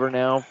 It's over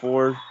now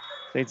for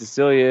St.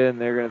 Cecilia, and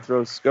they're going to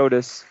throw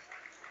Scotus.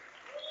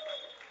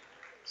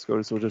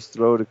 Scotus will just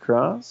throw it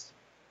across.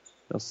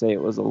 They'll say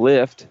it was a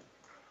lift.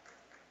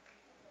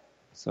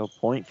 So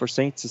point for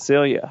St.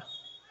 Cecilia.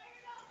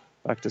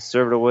 Back to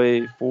serve it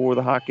away for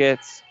the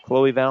Hawkettes.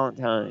 Chloe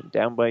Valentine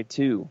down by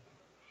 2.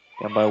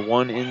 Down by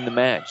 1 in the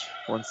match.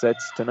 1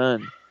 sets to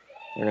none.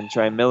 They're going to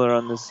try Miller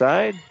on this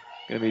side.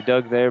 Going to be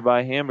dug there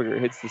by Hamburger.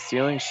 Hits the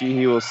ceiling.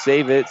 Sheehy will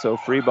save it. So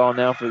free ball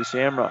now for the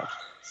Shamrocks.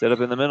 Set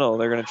up in the middle.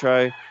 They're going to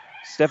try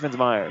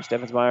Steffensmeyer.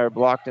 Steffensmeyer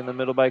blocked in the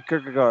middle by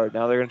Kierkegaard.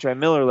 Now they're going to try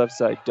Miller left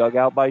side. Dug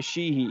out by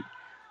Sheehy.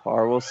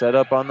 Parr will set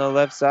up on the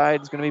left side.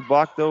 It's going to be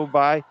blocked though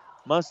by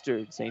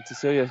Mustard. St.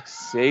 Cecilia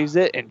saves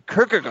it. And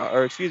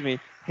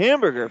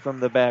Hamburger from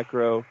the back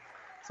row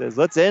says,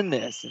 let's end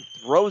this. And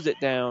throws it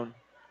down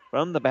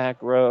from the back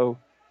row.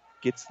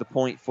 Gets the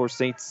point for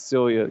St.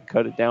 Cecilia.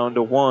 Cut it down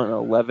to 1.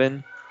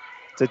 11-10.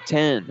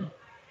 Going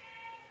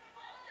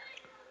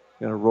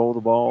to roll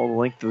the ball the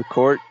length of the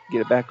court.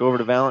 Get it back over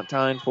to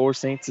Valentine for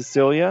St.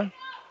 Cecilia.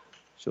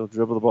 She'll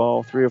dribble the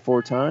ball 3 or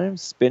 4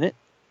 times. Spin it.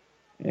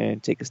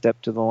 And take a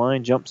step to the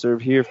line. Jump serve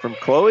here from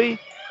Chloe.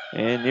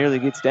 And nearly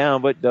gets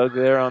down, but dug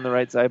there on the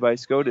right side by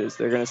Scotus.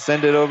 They're going to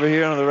send it over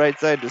here on the right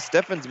side to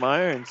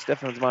Steffensmeyer. And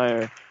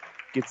Steffensmeyer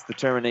gets the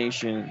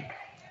termination.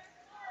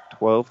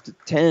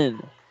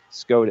 12-10.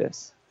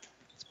 Scotus.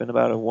 It's been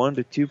about a 1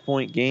 to 2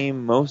 point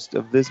game most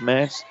of this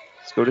match.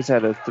 Scotus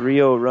had a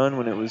 3-0 run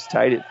when it was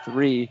tied at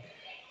 3.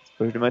 It's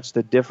pretty much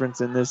the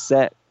difference in this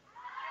set.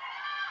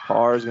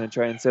 Parr is going to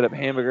try and set up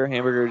Hamburger.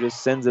 Hamburger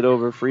just sends it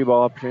over. Free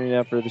ball opportunity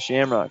now for the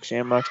Shamrocks.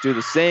 Shamrocks do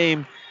the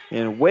same,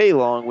 and way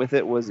long with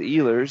it was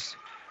Ehlers.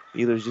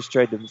 Ehlers just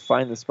tried to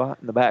find the spot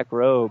in the back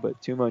row,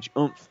 but too much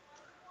oomph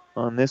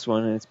on this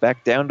one, and it's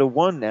back down to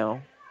 1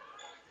 now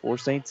for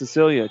St.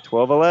 Cecilia.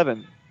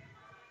 12-11.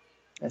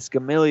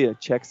 Escamilla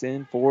checks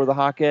in for the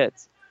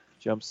Hawkettes.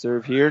 Jump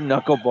serve here,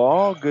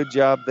 knuckleball. Good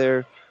job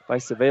there by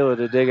Savela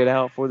to dig it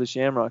out for the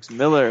Shamrocks.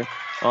 Miller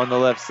on the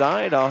left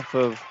side off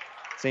of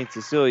St.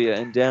 Cecilia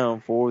and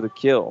down for the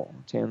kill.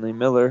 Tanley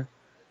Miller,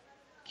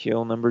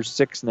 kill number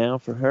 6 now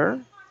for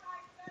her.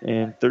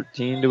 And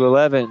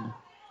 13-11.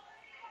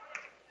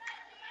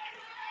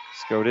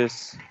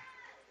 Scotus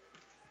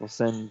will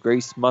send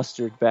Grace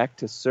Mustard back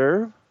to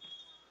serve.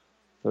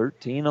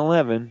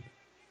 13-11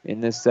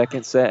 in this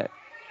second set.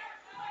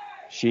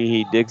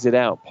 Sheehy digs it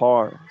out.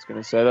 Parr is going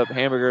to set up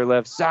Hamburger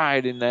left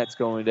side, and that's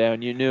going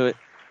down. You knew it.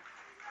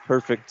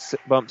 Perfect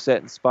bump set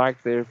and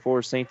spike there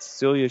for St.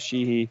 Cecilia.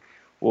 Sheehy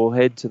will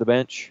head to the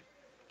bench.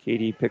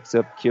 Katie picks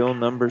up kill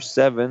number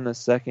 7, the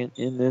second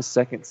in this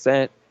second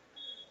set,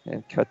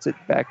 and cuts it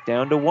back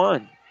down to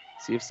 1.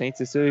 See if St.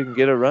 Cecilia can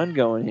get a run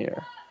going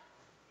here.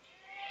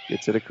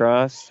 Gets it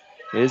across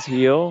his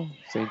heel.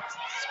 St.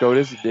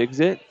 Scotus digs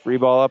it. Free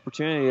ball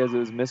opportunity as it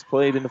was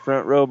misplayed in the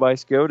front row by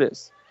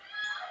Scotus.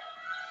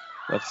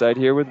 Left side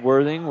here with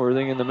Worthing.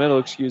 Worthing in the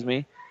middle,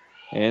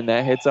 And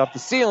that hits off the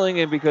ceiling,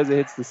 and because it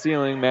hits the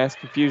ceiling, mass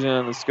confusion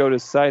on the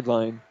Scotus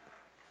sideline.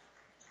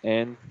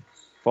 And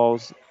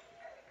falls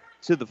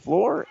to the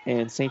floor,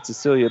 and St.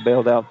 Cecilia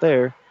bailed out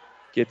there.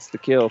 Gets the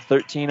kill.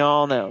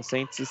 13-all now,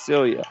 St.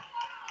 Cecilia.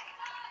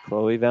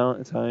 Chloe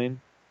Valentine,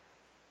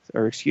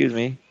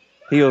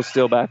 Heel's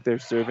still back there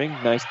serving.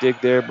 Nice dig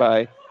there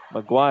by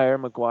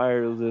McGuire.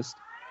 McGuire will just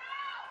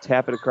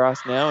tap it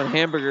across now, and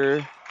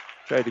Hamburger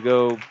tried to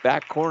go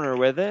back corner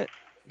with it.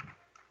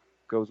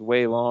 Goes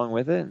way long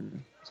with it.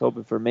 And was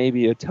hoping for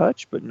maybe a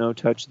touch, but no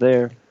touch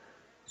there.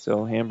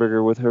 So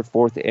Hamburger with her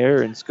 4th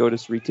error, and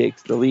Scotus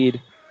retakes the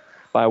lead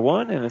by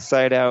 1, and a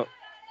side out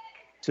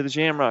to the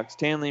Shamrocks.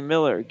 Tanley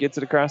Miller gets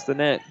it across the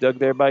net. Dug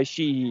there by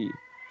Sheehy.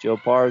 Jill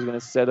Parr is going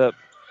to set up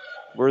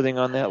Worthing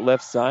on that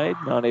left side.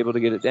 Not able to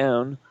get it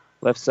down.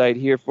 Left side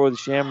here for the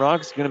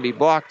Shamrocks. Going to be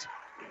blocked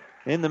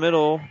in the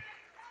middle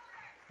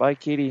by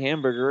Katie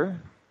Hamburger.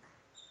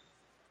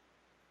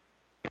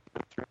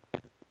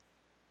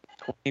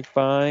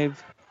 25-16.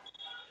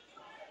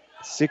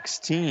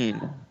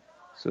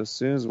 So as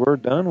soon as we're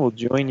done, we'll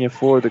join you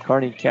for the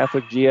Kearney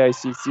Catholic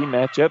GICC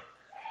matchup.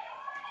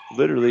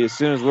 Literally as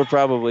soon as we're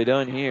probably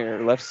done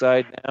here. Left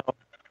side now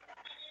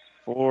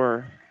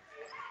for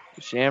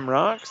the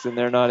Shamrocks, and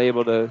they're not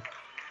able to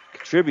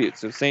contribute.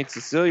 So St.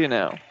 Cecilia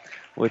now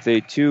with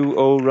a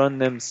 2-0 run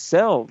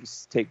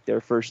themselves take their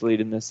first lead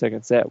in the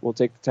second set. We'll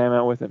take the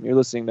timeout with them. You're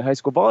listening to High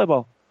School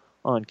Volleyball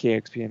on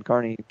KXPN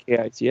Kearney and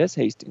KICS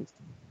Hastings.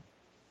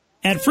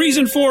 At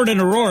Friesen Ford in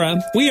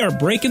Aurora, we are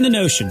breaking the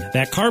notion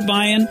that car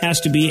buying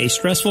has to be a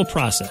stressful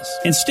process.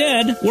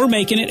 Instead, we're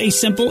making it a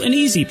simple and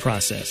easy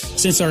process,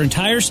 since our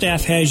entire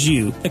staff has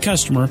you, the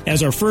customer,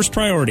 as our first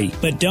priority.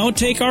 But don't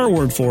take our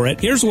word for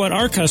it. Here's what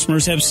our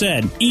customers have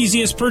said.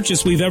 Easiest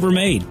purchase we've ever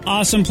made.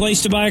 Awesome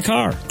place to buy a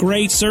car.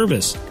 Great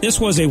service.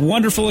 This was a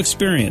wonderful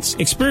experience.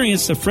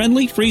 Experience the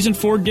friendly Friesen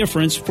Ford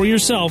difference for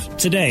yourself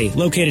today.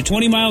 Located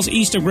 20 miles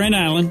east of Grand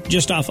Island,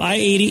 just off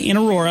I-80 in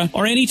Aurora,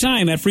 or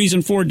anytime at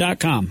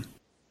FriesenFord.com.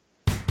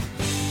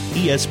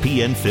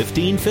 ESPN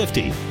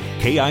 1550,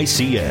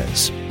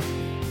 KICS.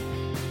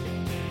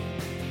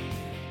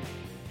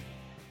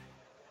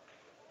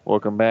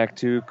 Welcome back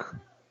to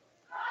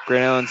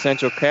Grand Island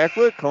Central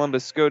Catholic.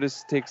 Columbus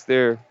Scotus takes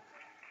their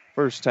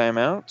first time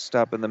out,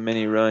 stopping the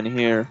mini run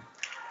here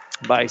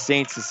by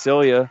St.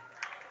 Cecilia.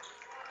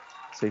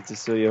 St.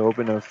 Cecilia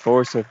hoping to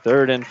force a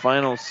third and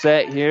final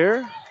set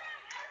here.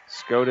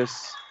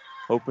 Scotus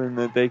hoping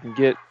that they can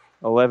get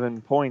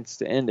 11 points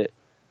to end it.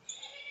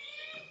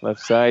 Left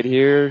side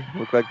here.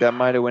 Looked like that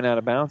might have went out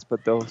of bounds,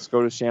 but the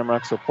Scotus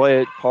Shamrocks will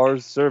play it.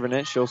 Parr's serving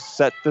it. She'll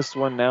set this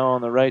one now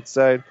on the right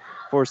side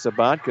for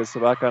Sabatka.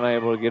 Sabatka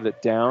unable to get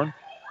it down.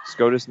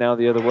 Scotus now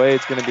the other way.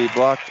 It's going to be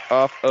blocked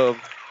off of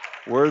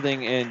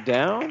Worthing and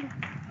down.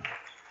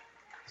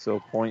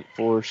 So point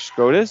for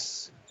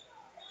Scotus.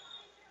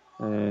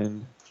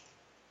 And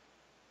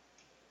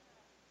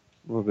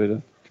a little bit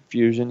of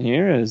confusion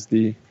here as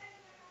the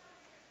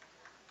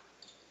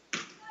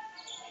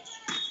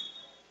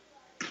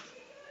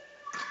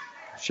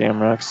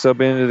Shamrocks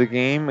sub into the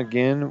game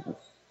again.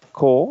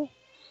 Cole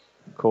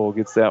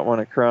gets that one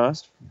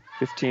across.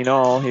 15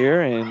 all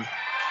here, and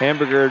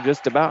Hamburger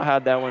just about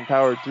had that one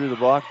powered through the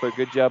block, but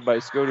good job by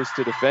Scotus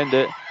to defend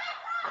it.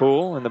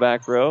 Cole in the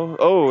back row.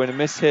 Oh, and a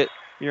miss hit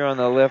here on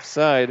the left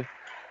side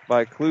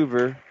by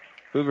Kluver.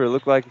 Kluver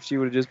looked like if she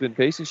would have just been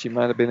patient, she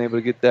might have been able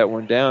to get that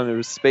one down. There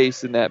was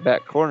space in that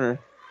back corner,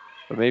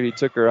 but maybe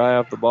took her eye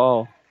off the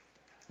ball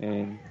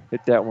and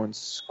hit that one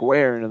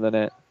square into the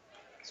net.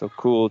 So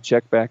Cool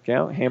check back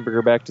out.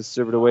 Hamburger back to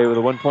serve it away with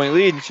a 1-point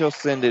lead, and she'll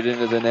send it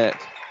into the net.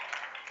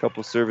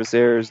 Couple service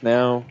errors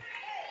now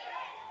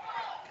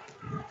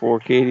for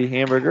Katie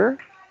Hamburger.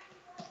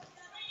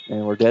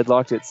 And we're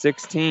deadlocked at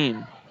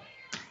 16.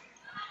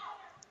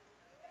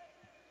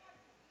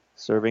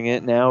 Serving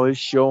it now is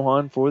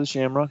Shohan for the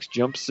Shamrocks.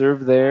 Jump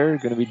serve there.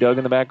 Going to be dug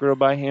in the back row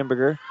by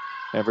Hamburger.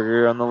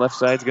 Hamburger on the left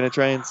side is going to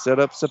try and set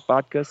up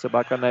Sabatka.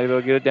 Sabatka not able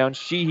to get it down.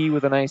 Sheehy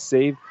with a nice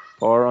save.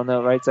 Parr on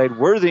the right side.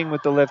 Worthing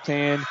with the left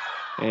hand.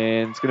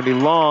 And it's going to be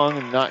long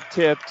and not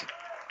tipped.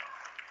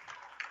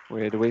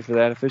 We had to wait for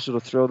that official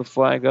to throw the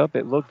flag up.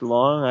 It looked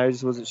long. I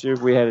just wasn't sure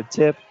if we had a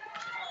tip.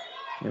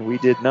 And we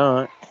did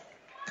not.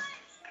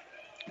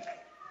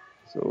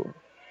 So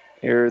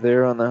error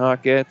there on the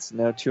Hawkettes.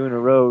 Now 2 in a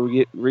row.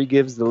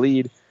 Re-gives the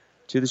lead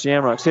to the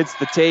Shamrocks. Hits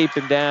the tape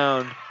and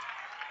down.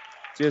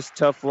 Just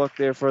tough luck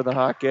there for the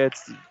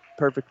Hawkettes.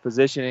 Perfect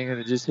positioning, and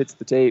it just hits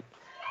the tape.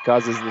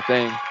 Causes the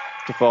thing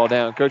to fall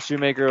down. Coach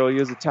Shoemaker will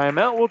use a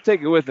timeout. We'll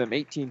take it with him.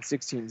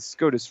 18-16.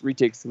 SCOTUS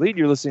retakes the lead.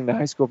 You're listening to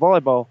High School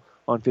Volleyball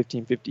on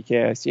 1550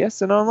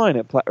 KICS and online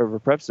at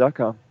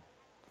PlatteRiverPreps.com.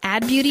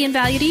 Add beauty and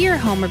value to your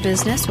home or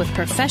business with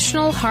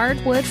professional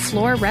hardwood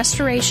floor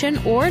restoration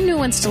or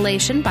new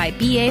installation by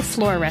BA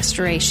Floor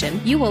Restoration.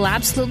 You will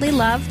absolutely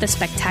love the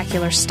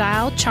spectacular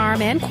style,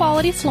 charm, and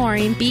quality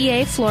flooring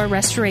BA Floor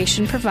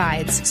Restoration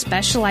provides.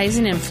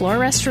 Specializing in floor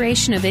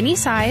restoration of any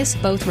size,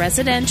 both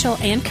residential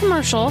and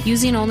commercial,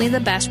 using only the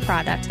best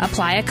product.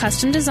 Apply a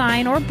custom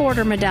design or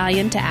border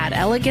medallion to add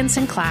elegance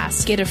and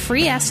class. Get a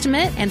free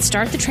estimate and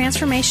start the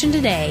transformation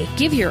today.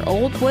 Give your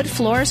old wood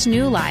floors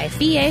new life.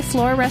 BA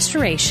Floor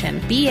Restoration.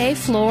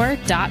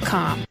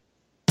 BAFloor.com.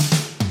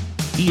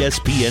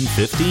 ESPN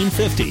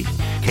 1550,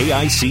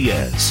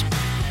 KICS.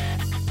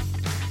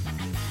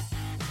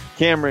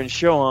 Cameron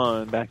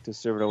Shohan back to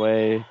serve it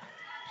away.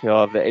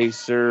 She'll have the ace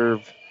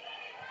serve,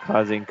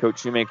 causing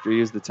Coach Shoemaker to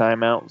use the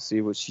timeout. We'll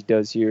see what she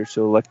does here.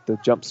 She'll elect the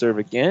jump serve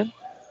again,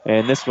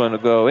 and this one will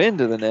go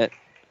into the net.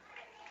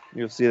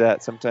 You'll see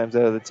that sometimes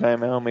out of the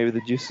timeout. Maybe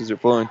the juices are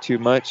flowing too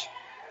much.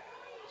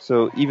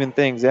 So even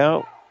things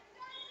out.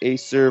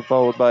 Ace serve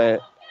followed by a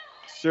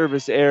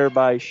service error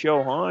by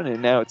Shohan,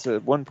 and now it's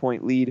a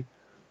 1-point lead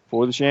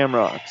for the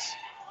Shamrocks.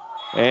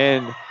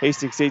 And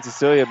Hastings St.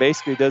 Cecilia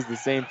basically does the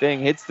same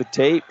thing, hits the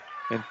tape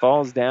and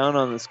falls down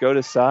on the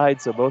SCOTUS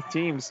side, so both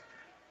teams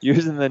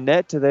using the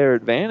net to their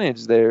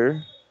advantage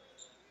there.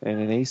 And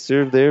an ace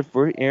serve there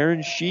for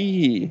Aaron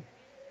Sheehy.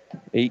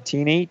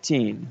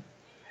 18-18.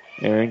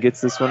 Aaron gets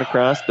this one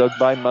across, dug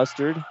by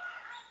Mustard.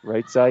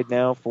 Right side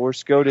now for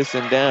Scotus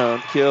and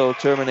down. Kill,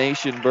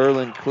 termination,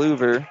 Berlin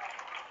Kluver.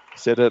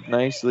 Set up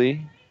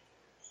nicely.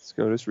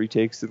 Scotus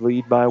retakes the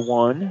lead by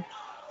 1.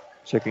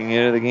 Checking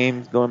into the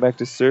game, going back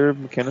to serve,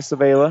 McKenna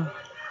Savela.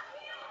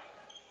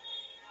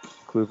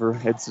 Kluver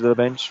heads to the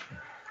bench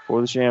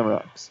for the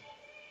Shamrocks.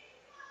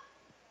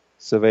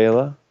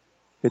 Savela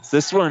hits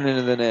this one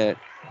into the net.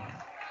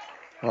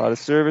 A lot of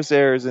service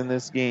errors in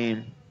this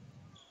game.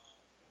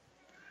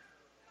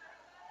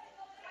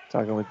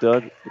 Talking with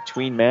Doug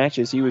between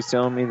matches, he was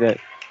telling me that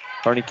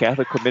Kearney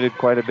Catholic committed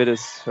quite a bit of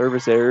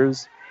service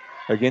errors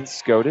against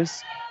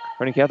Scotus.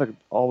 Kearney Catholic,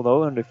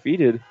 although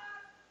undefeated,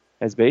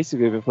 has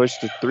basically been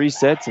pushed to 3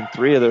 sets in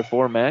 3 of their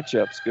 4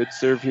 matchups. Good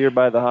serve here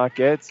by the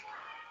Hawkettes.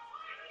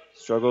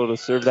 Struggle to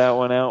serve that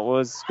one out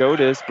was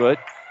Scotus, but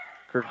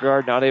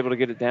Kierkegaard not able to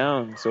get it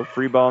down. So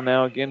free ball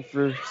now again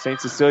for St.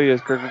 Cecilia.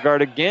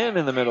 Kierkegaard again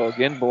in the middle,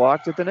 again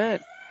blocked at the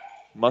net.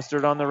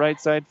 Mustard on the right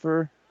side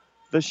for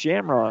the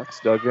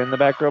Shamrocks. Dug in the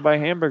back row by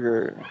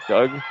Hamburger.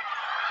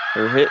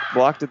 Hit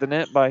blocked at the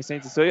net by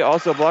St. Cecilia.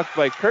 Also blocked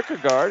by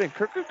Kierkegaard, and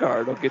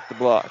Kierkegaard will get the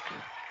block.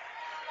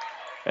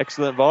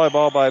 Excellent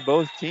volleyball by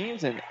both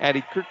teams, and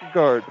Addie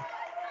Kierkegaard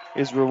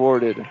is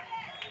rewarded.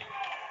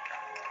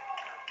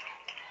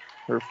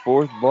 Her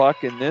 4th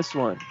block in this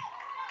one.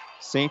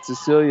 St.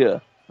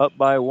 Cecilia up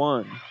by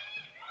 1.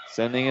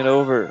 Sending it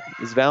over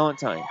is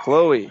Valentine.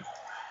 Chloe.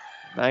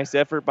 Nice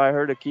effort by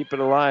her to keep it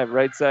alive.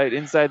 Right side,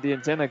 inside the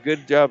antenna.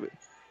 Good job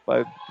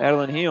by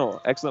Madeline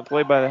Heel. Excellent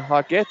play by the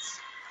Hawkettes.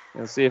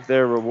 We'll see if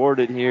they're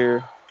rewarded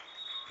here.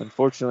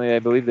 Unfortunately, I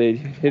believe they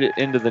hit it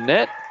into the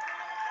net.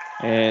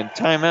 And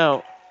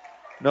timeout.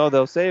 No,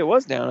 they'll say it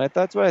was down.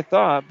 That's what I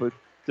thought, but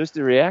just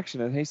the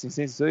reaction of Hastings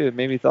St. Cecilia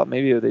made me thought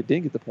maybe they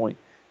didn't get the point.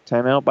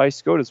 Timeout by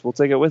Scotus. We'll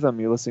take it with them.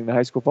 You're listening to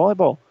High School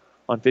Volleyball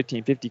on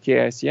 1550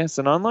 KICS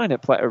and online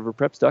at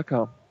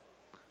PlatteRiverPreps.com.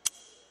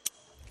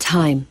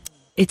 Time.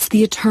 It's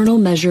the eternal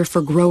measure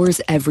for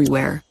growers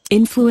everywhere,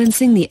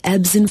 influencing the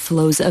ebbs and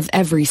flows of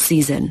every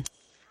season.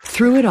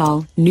 Through it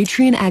all,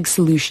 Nutrien Ag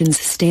Solutions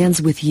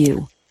stands with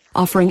you,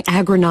 offering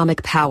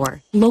agronomic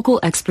power, local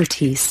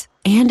expertise,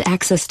 and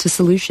access to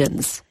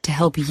solutions to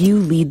help you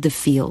lead the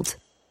field.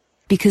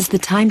 Because the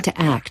time to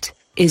act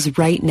is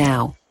right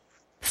now.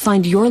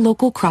 Find your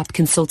local crop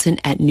consultant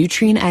at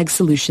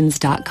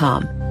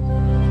nutrienagsolutions.com.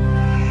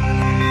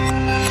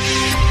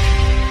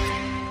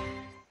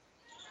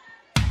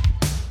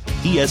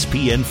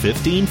 ESPN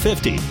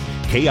 1550,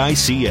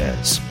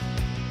 KICS.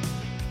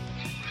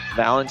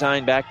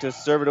 Valentine back to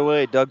serve it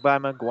away. Dug by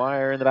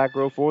McGuire in the back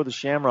row for the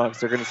Shamrocks.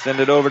 They're going to send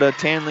it over to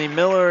Tanley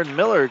Miller, and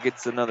Miller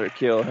gets another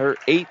kill. Her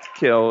 8th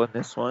kill in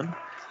this one.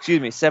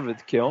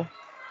 7th kill.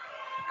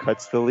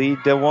 Cuts the lead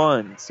to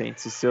 1. St.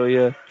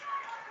 Cecilia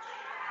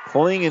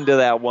pulling into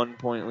that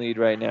 1-point lead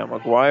right now.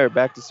 McGuire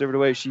back to serve it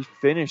away. She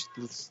finished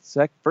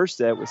the first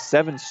set with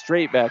 7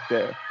 straight back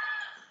there.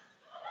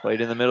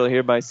 Played in the middle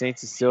here by St.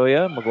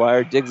 Cecilia.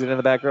 McGuire digs it in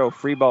the back row.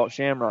 Free ball,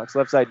 Shamrocks.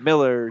 Left side,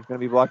 Miller is going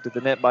to be blocked at the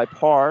net by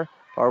Parr.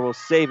 Parr will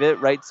save it.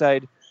 Right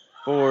side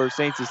for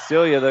St.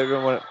 Cecilia. They're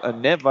going to want a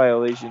net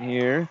violation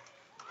here.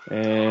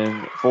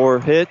 And 4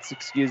 hits,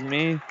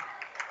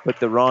 Put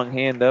the wrong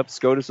hand up.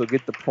 Scotus will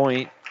get the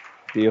point.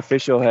 The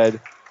official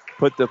had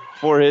put the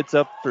 4 hits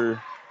up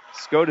for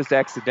Scotus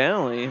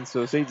accidentally, and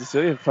so St.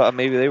 Cecilia thought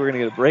maybe they were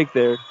going to get a break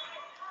there.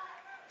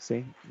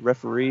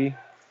 Referee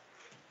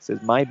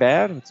says, my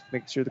bad. Let's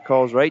make sure the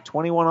call is right.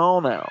 21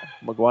 all now.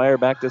 McGuire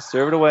back to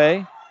serve it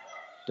away.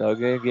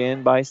 Dug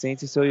again by St.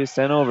 Cecilia,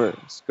 sent over.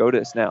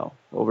 Scotus now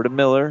over to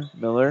Miller.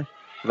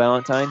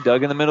 Valentine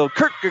dug in the middle.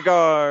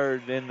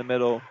 Kierkegaard in the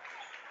middle.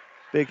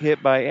 Big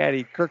hit by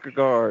Addie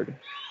Kierkegaard.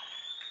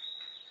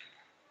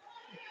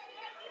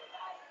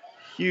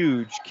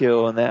 Huge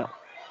kill in that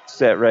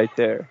set right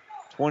there.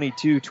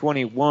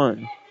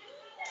 22-21.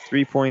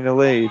 3-point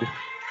delayed.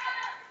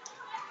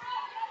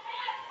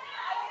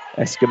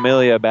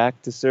 Escamilla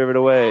back to serve it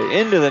away.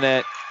 Into the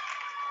net.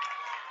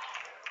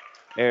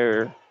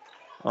 Error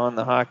on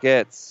the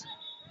Hawkettes.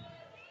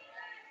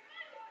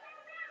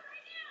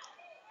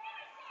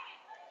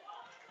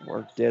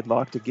 We're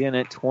deadlocked again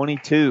at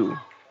 22.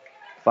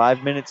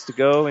 5 minutes to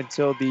go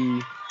until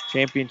the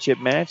championship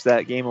match.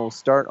 That game will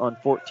start on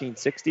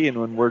 1460, and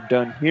when we're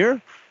done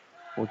here,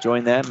 we'll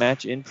join that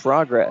match in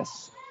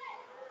progress.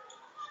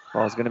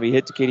 Ball's going to be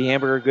hit to Katie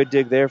Hamburger. Good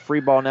dig there. Free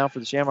ball now for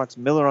the Shamrocks.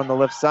 Miller on the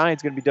left side.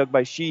 It's going to be dug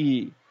by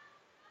Sheehy.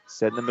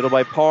 Set in the middle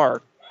by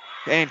Parr.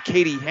 And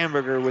Katie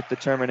Hamburger with the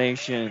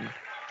termination.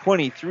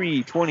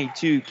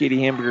 23-22.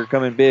 Katie Hamburger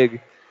coming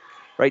big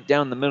right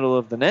down the middle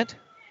of the net.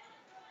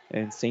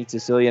 And St.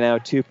 Cecilia now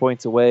 2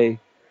 points away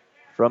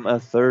from a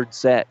third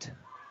set.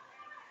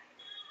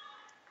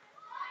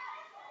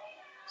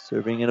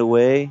 Serving it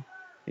away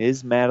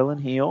is Madeline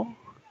Heel.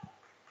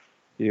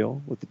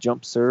 Heel with the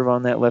jump serve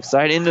on that left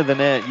side into the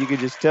net. You could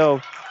just tell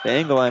the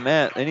angle I'm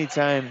at.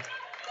 Anytime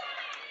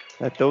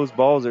that those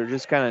balls are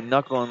just kind of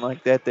knuckling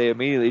like that, they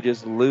immediately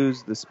just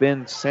lose the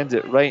spin, sends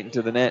it right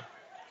into the net.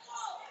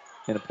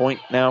 And a point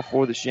now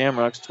for the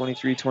Shamrocks,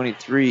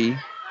 23-23.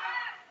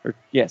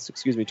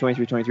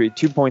 23-23.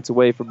 2 points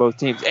away for both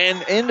teams.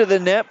 And into the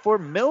net for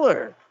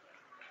Miller.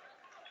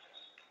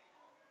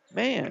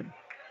 Man,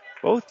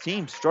 both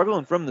teams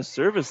struggling from the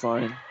service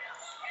line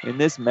in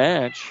this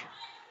match.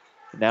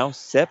 Now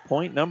set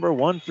point number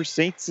 1 for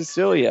St.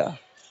 Cecilia.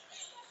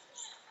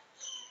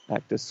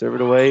 Back to serve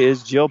it away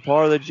is Jill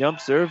Parr, the jump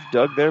serve.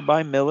 Dug there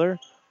by Miller.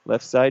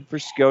 Left side for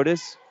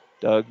Scotus.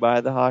 Dug by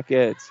the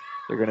Hawkettes.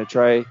 They're going to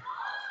try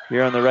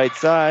here on the right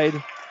side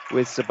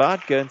with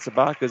Sabatka, and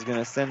Sabatka's going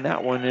to send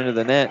that one into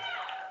the net.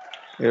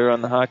 Here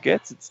on the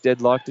Hawkettes, it's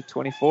deadlocked at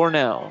 24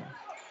 now.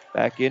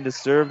 Back in to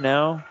serve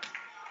now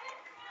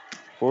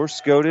for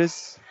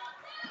Scotus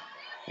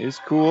is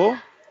Cool.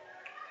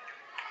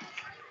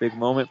 Big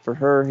moment for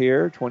her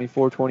here,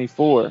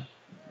 24-24.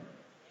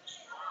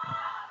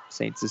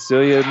 St.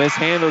 Cecilia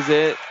mishandles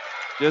it.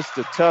 Just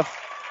a tough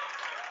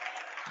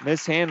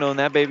mishandle, and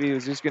that baby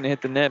was just going to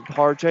hit the net.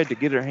 Parr tried to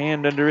get her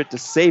hand under it to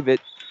save it,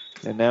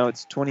 and now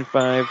it's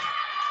 25-24.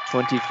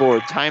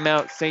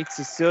 Timeout, St.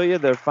 Cecilia,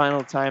 their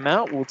final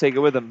timeout. We'll take it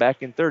with them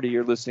back in 30.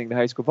 You're listening to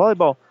High School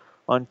Volleyball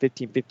on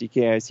 1550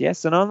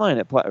 KICS and online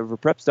at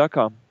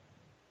PlatteRiverPreps.com.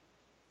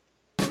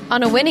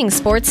 On a winning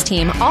sports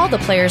team, all the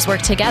players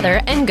work together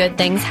and good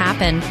things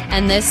happen.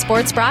 And this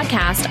sports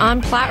broadcast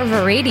on Platte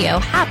River Radio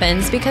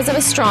happens because of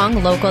a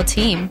strong local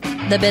team.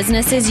 The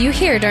businesses you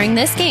hear during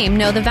this game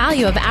know the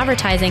value of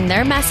advertising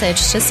their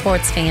message to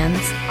sports fans.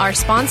 Our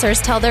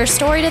sponsors tell their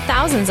story to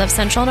thousands of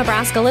Central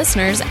Nebraska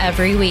listeners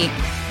every week.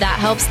 That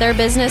helps their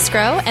business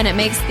grow, and it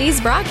makes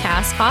these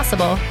broadcasts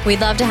possible.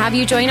 We'd love to have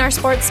you join our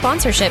sports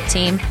sponsorship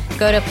team.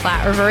 Go to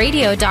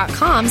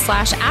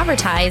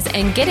PlatteRiverRadio.com/advertise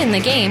and get in the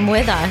game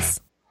with us.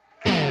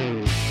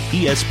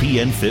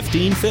 ESPN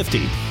 1550,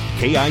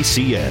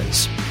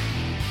 KICS.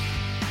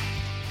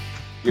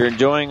 You're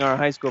enjoying our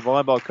high school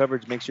volleyball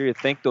coverage. Make sure you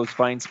thank those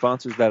fine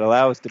sponsors that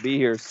allow us to be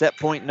here. Set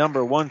point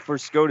number 1 for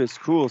Scotus.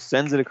 Cool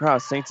sends it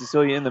across. St.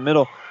 Cecilia in the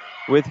middle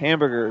with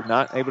Hamburger.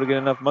 Not able to get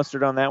enough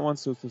mustard on that one,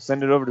 so we'll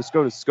send it over to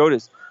Scotus.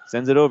 Scotus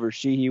sends it over.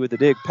 Sheehy with the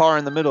dig. Parr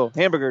in the middle.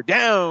 Hamburger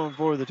down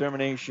for the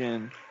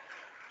termination.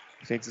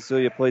 St.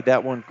 Cecilia played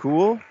that one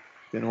cool.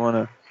 Didn't want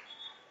to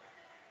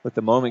let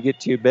the moment get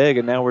too big,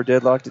 and now we're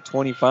deadlocked at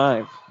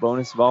 25.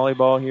 Bonus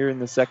volleyball here in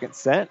the second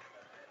set.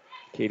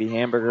 Katie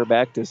Hamburger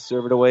back to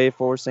serve it away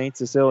for St.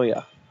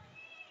 Cecilia.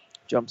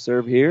 Jump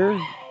serve here.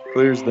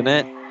 Clears the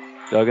net.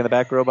 Dug in the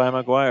back row by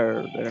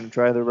McGuire. They're going to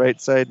try the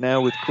right side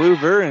now with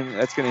Kluver, and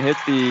that's going to hit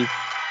the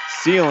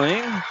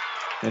ceiling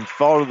and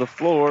fall to the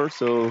floor.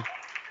 So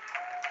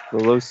the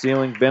low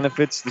ceiling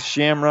benefits the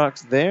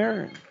Shamrocks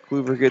there.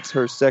 Kluver gets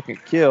her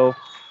second kill,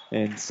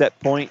 and set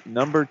point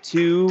number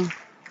 2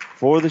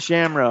 for the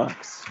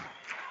Shamrocks.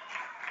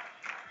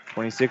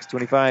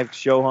 26-25.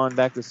 Shohan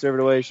back to serve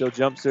it away. She'll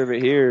jump serve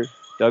it here.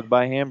 Dug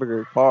by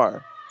Hamburger.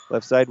 Parr.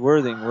 Left side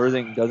Worthing.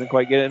 Worthing doesn't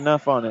quite get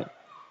enough on it.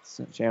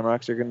 So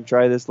Shamrocks are going to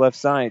try this left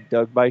side.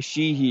 Dug by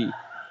Sheehy.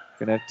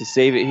 Going to have to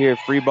save it here.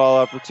 Free ball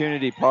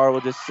opportunity. Parr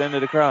will just send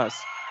it across.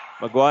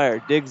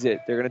 McGuire digs it.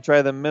 They're going to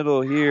try the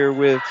middle here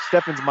with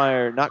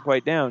Steffensmeyer. Not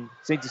quite down.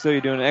 St.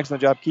 Cecilia doing an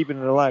excellent job keeping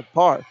it alive.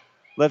 Parr.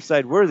 Left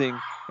side Worthing.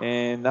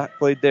 And not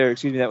played there.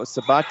 Excuse me, that was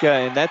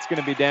Sabatka. And that's going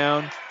to be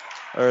down.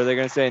 Or are they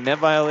going to say net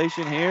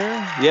violation here?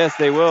 Yes,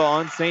 they will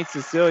on St.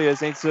 Cecilia.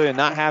 St. Cecilia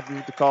not happy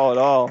with the call at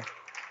all,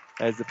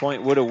 as the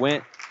point would have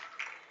went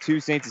to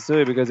St.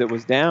 Cecilia because it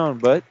was down,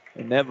 but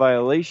a net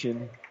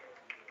violation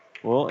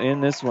will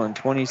end this one.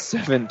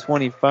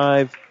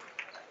 27-25.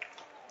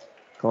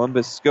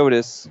 Columbus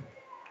Scotus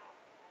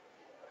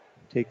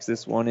takes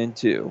this one in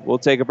 2. We'll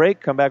take a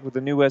break, come back with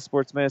the New West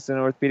Sports Medicine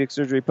and Orthopedic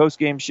Surgery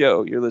post-game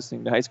show. You're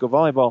listening to High School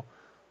Volleyball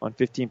on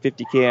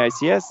 1550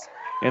 KICS.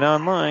 And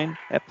online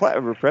at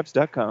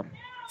PlatteRiverPreps.com.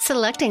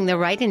 Selecting the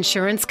right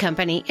insurance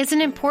company is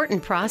an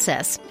important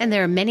process, and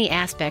there are many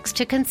aspects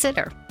to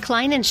consider.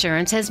 Klein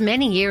Insurance has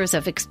many years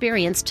of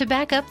experience to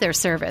back up their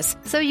service,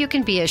 so you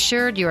can be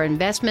assured your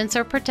investments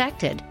are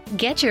protected.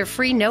 Get your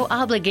free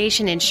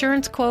no-obligation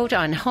insurance quote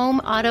on home,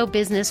 auto,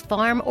 business,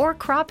 farm, or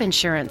crop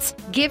insurance.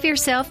 Give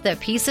yourself the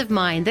peace of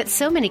mind that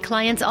so many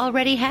clients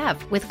already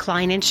have with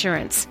Klein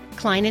Insurance.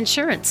 Klein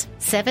Insurance,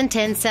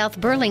 710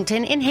 South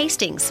Burlington in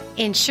Hastings.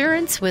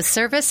 Insurance with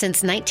service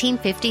since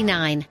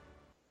 1959.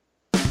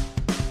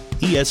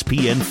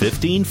 ESPN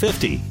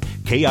 1550,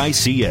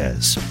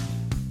 KICS.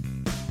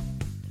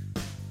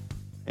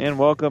 And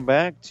welcome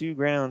back to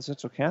Grand Island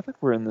Central Catholic.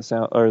 We're in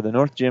the the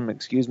North Gym,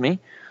 excuse me.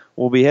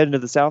 We'll be heading to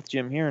the South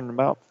Gym here in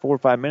about 4 or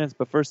 5 minutes,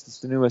 but first it's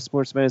the New West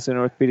Sports Medicine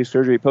and Orthopedic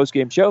Surgery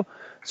post-game show.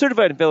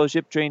 Certified and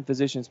fellowship trained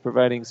physicians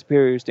providing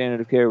superior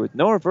standard of care with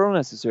no referral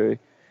necessary.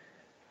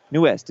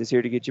 New West is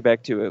here to get you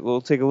back to it.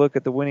 We'll take a look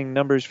at the winning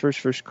numbers first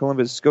for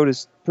Columbus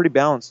Scotus. Pretty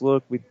balanced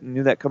look. We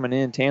knew that coming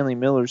in. Tanley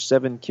Miller,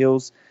 7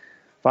 kills,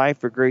 5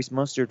 for Grace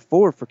Mustard,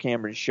 4 for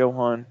Cameron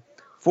Shohan,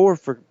 4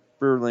 for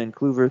Berlin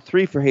Kluver,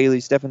 3 for Haley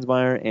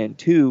Steffensmeyer, and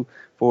 2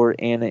 for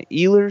Anna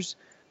Ehlers.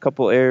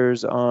 Couple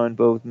errors on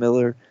both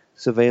Miller,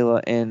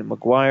 Savela, and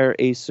McGuire.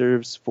 Ace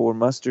serves for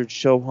Mustard,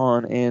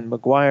 Shohan, and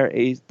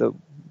McGuire.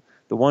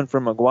 The one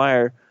from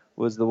McGuire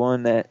was the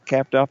one that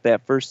capped off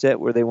that first set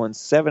where they won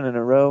 7 in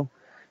a row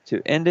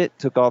to end it,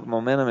 took all the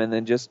momentum, and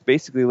then just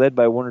basically led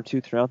by 1 or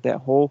 2 throughout that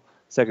whole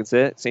second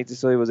set. St.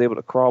 Cecilia was able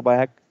to crawl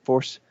back,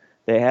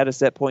 they had a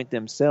set point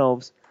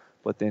themselves,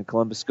 but then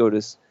Columbus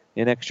Scotus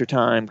in extra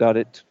time got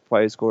it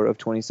by a score of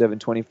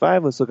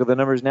 27-25. Let's look at the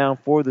numbers now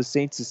for the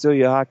St.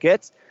 Cecilia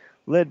Hawkettes,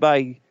 led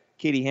by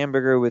Katie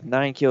Hamburger with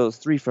 9 kills,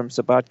 3 from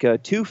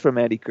Sabatka, 2 from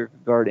Addie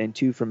Kierkegaard, and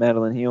 2 from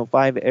Madeline Heel.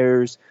 5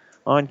 errors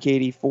on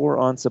Katie, 4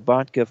 on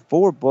Sabatka,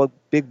 4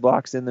 big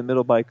blocks in the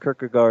middle by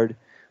Kierkegaard,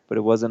 but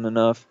it wasn't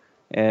enough.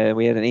 And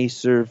we had an ace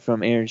serve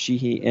from Erin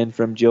Sheehy and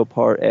from Jill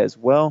Parr as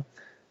well.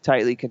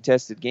 Tightly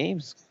contested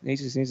games. St.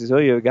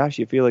 Cecilia, gosh,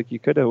 you feel like you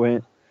could have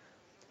went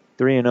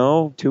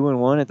 3-0,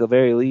 2-1 at the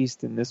very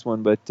least in this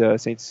one, but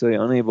St.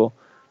 Cecilia unable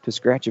to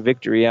scratch a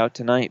victory out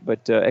tonight.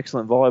 But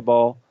excellent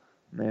volleyball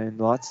and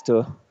lots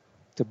to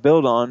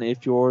build on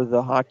if you're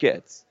the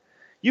Hawkettes.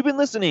 You've been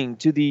listening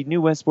to the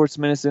New West Sports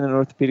Medicine and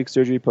Orthopedic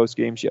Surgery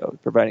postgame show,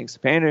 providing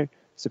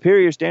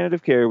superior standard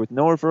of care with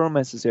no referral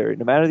necessary.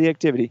 No matter the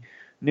activity,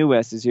 New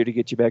West is here to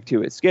get you back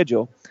to it.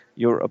 Schedule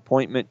your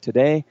appointment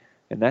today,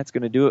 and that's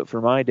going to do it for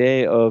my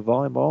day of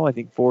volleyball. I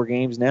think 4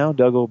 games now.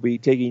 Doug will be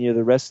taking you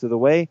the rest of the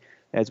way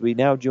as we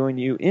now join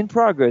you in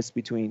progress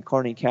between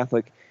Kearney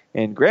Catholic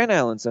and Grand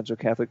Island Central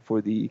Catholic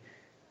for the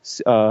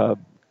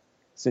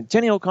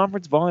Centennial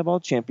Conference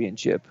Volleyball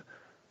Championship.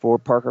 For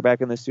Parker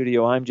back in the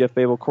studio, I'm Jeff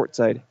Babel,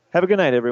 courtside. Have a good night, everyone.